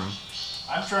his arm.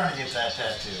 I'm trying to get that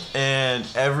tattoo. And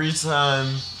every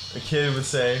time a kid would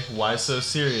say, "Why so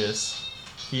serious?"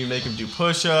 he'd make him do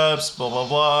push-ups, blah blah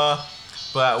blah.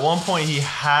 But at one point he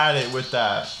had it with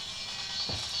that.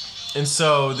 And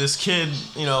so this kid,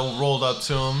 you know, rolled up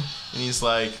to him and he's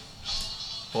like,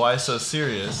 "Why so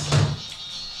serious?"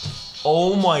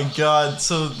 Oh my god.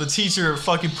 So the teacher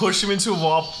fucking pushed him into a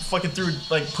wall, fucking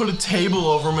put a table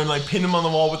over him and like pinned him on the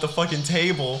wall with the fucking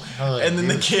table. Holy and then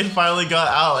the dude. kid finally got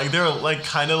out. Like they were like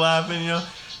kind of laughing, you know.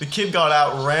 The kid got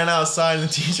out, ran outside, and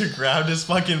the teacher grabbed his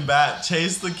fucking bat,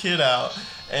 chased the kid out,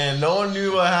 and no one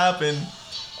knew what happened.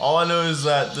 All I know is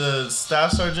that the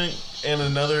staff sergeant and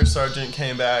another sergeant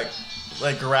came back,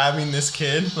 like grabbing this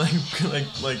kid, like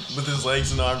with his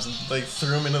legs and arms, and like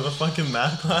threw him into the fucking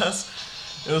math class.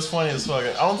 It was funny as fuck.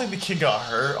 I don't think the kid got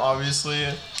hurt, obviously.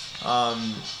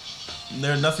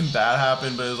 Nothing bad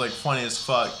happened, but it was like funny as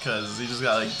fuck because he just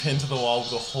got like pinned to the wall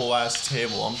with a whole ass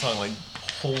table. I'm talking like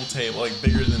whole table, like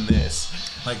bigger than this.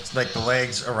 Like the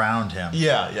legs around him.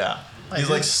 Yeah. Like He's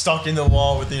like this- stuck in the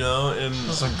wall with, you know, and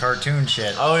Some cartoon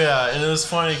shit. oh yeah, and it was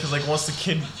funny because like once the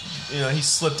kid, you know, he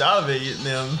slipped out of it, you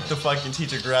know, the fucking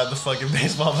teacher grabbed the fucking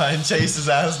baseball bat and chased his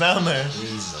ass down there.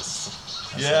 Jesus.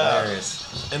 That's Yeah.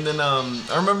 hilarious. And then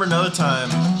I remember another time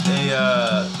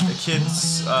a kid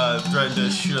threatened to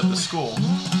shoot up the school,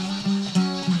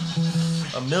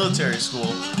 a military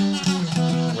school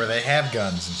Where they have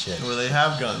guns and shit. where they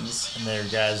have guns. And their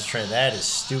guys train. That is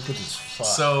stupid as fuck.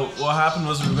 So what happened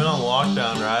was we've been on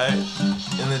lockdown, right?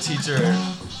 And the teacher,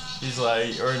 he's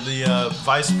like, or the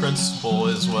vice principal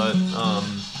is what,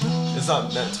 it's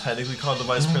not technically called the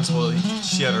vice principal.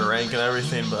 She had her rank and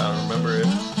everything, but I don't remember it.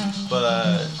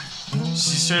 But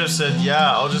she straight up said,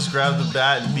 "Yeah, I'll just grab the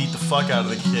bat and beat the fuck out of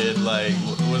the kid. Like,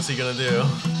 what's he gonna do?"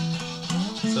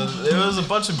 So there was a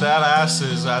bunch of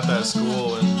badasses at that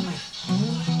school, and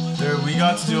we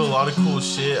got to do a lot of cool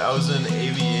shit. I was in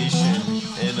aviation,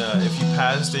 and if you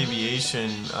passed aviation,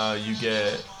 you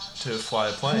get to fly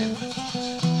a plane.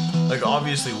 Like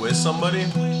obviously with somebody,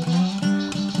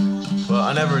 but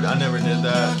I never did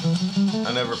that.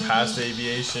 I never passed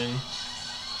aviation.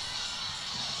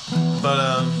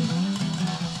 But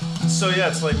so yeah,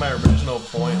 it's like my original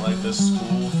point. Like the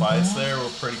school fights there were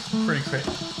pretty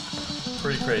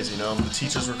crazy. You know, the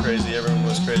teachers were crazy. Everyone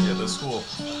was crazy at the school.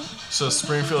 So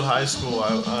Springfield High School,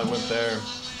 I went there,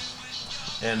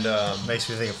 and Makes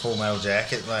me think of Full Metal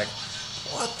Jacket. Like,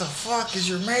 what the fuck is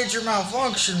your major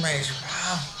malfunction, Major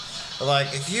Pal?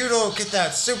 Like, if you don't get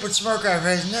that stupid smirk out of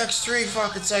your face, next 3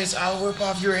 fucking seconds, I'll whip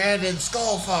off your head and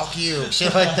skull fuck you.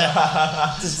 Shit like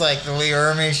that. Just like the Lee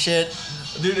Ermey shit.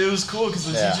 dude, it was cool because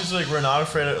the Yeah. teachers like were not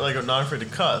afraid to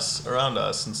cuss around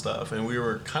us and stuff, and we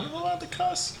were kind of allowed to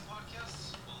cuss.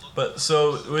 But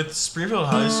so with Springfield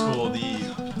High School,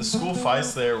 the school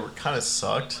fights there were kind of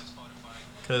sucked.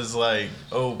 Cause like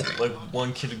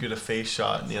one kid would get a face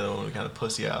shot and the other one would kind of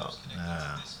pussy out.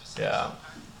 Yeah.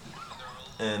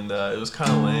 And it was kind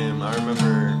of lame. I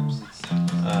remember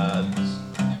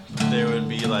there would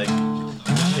be like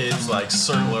kids like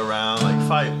circle around, like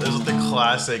fight. It was the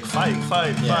classic fight.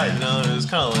 You know, it was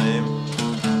kind of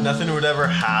lame. Nothing would ever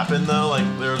happen though. Like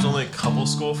there was only a couple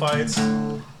school fights,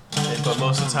 but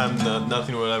most of the time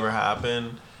nothing would ever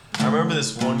happen. I remember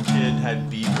this one kid had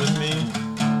beef with me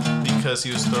because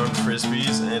he was throwing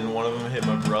frisbees and one of them hit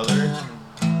my brother,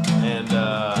 and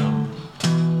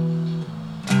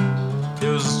it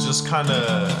was just kind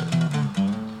of,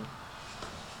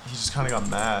 he just kind of got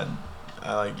mad.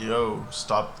 I like, yo,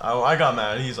 stop. I got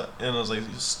mad. He's like, and I was like,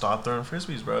 stop throwing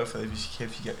frisbees, bro.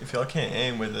 If y'all can't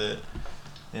aim with it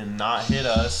and not hit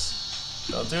us,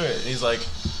 don't do it. And he's like,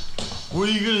 what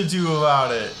are you gonna do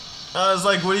about it? I was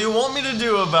like, what do you want me to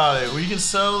do about it? We can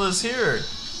settle this here.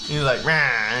 And he's like,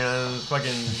 rah, and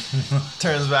fucking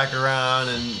turns back around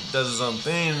and does his own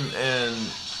thing. And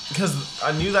because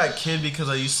I knew that kid because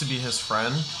I used to be his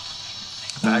friend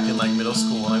back in like middle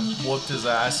school, and I whooped his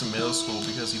ass in middle school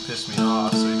because he pissed me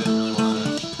off, so he didn't really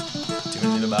want to do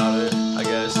anything about it, I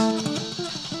guess.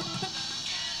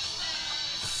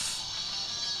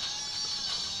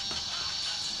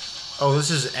 Oh,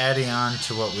 this is adding on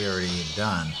to what we already had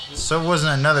done. So it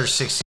wasn't another 60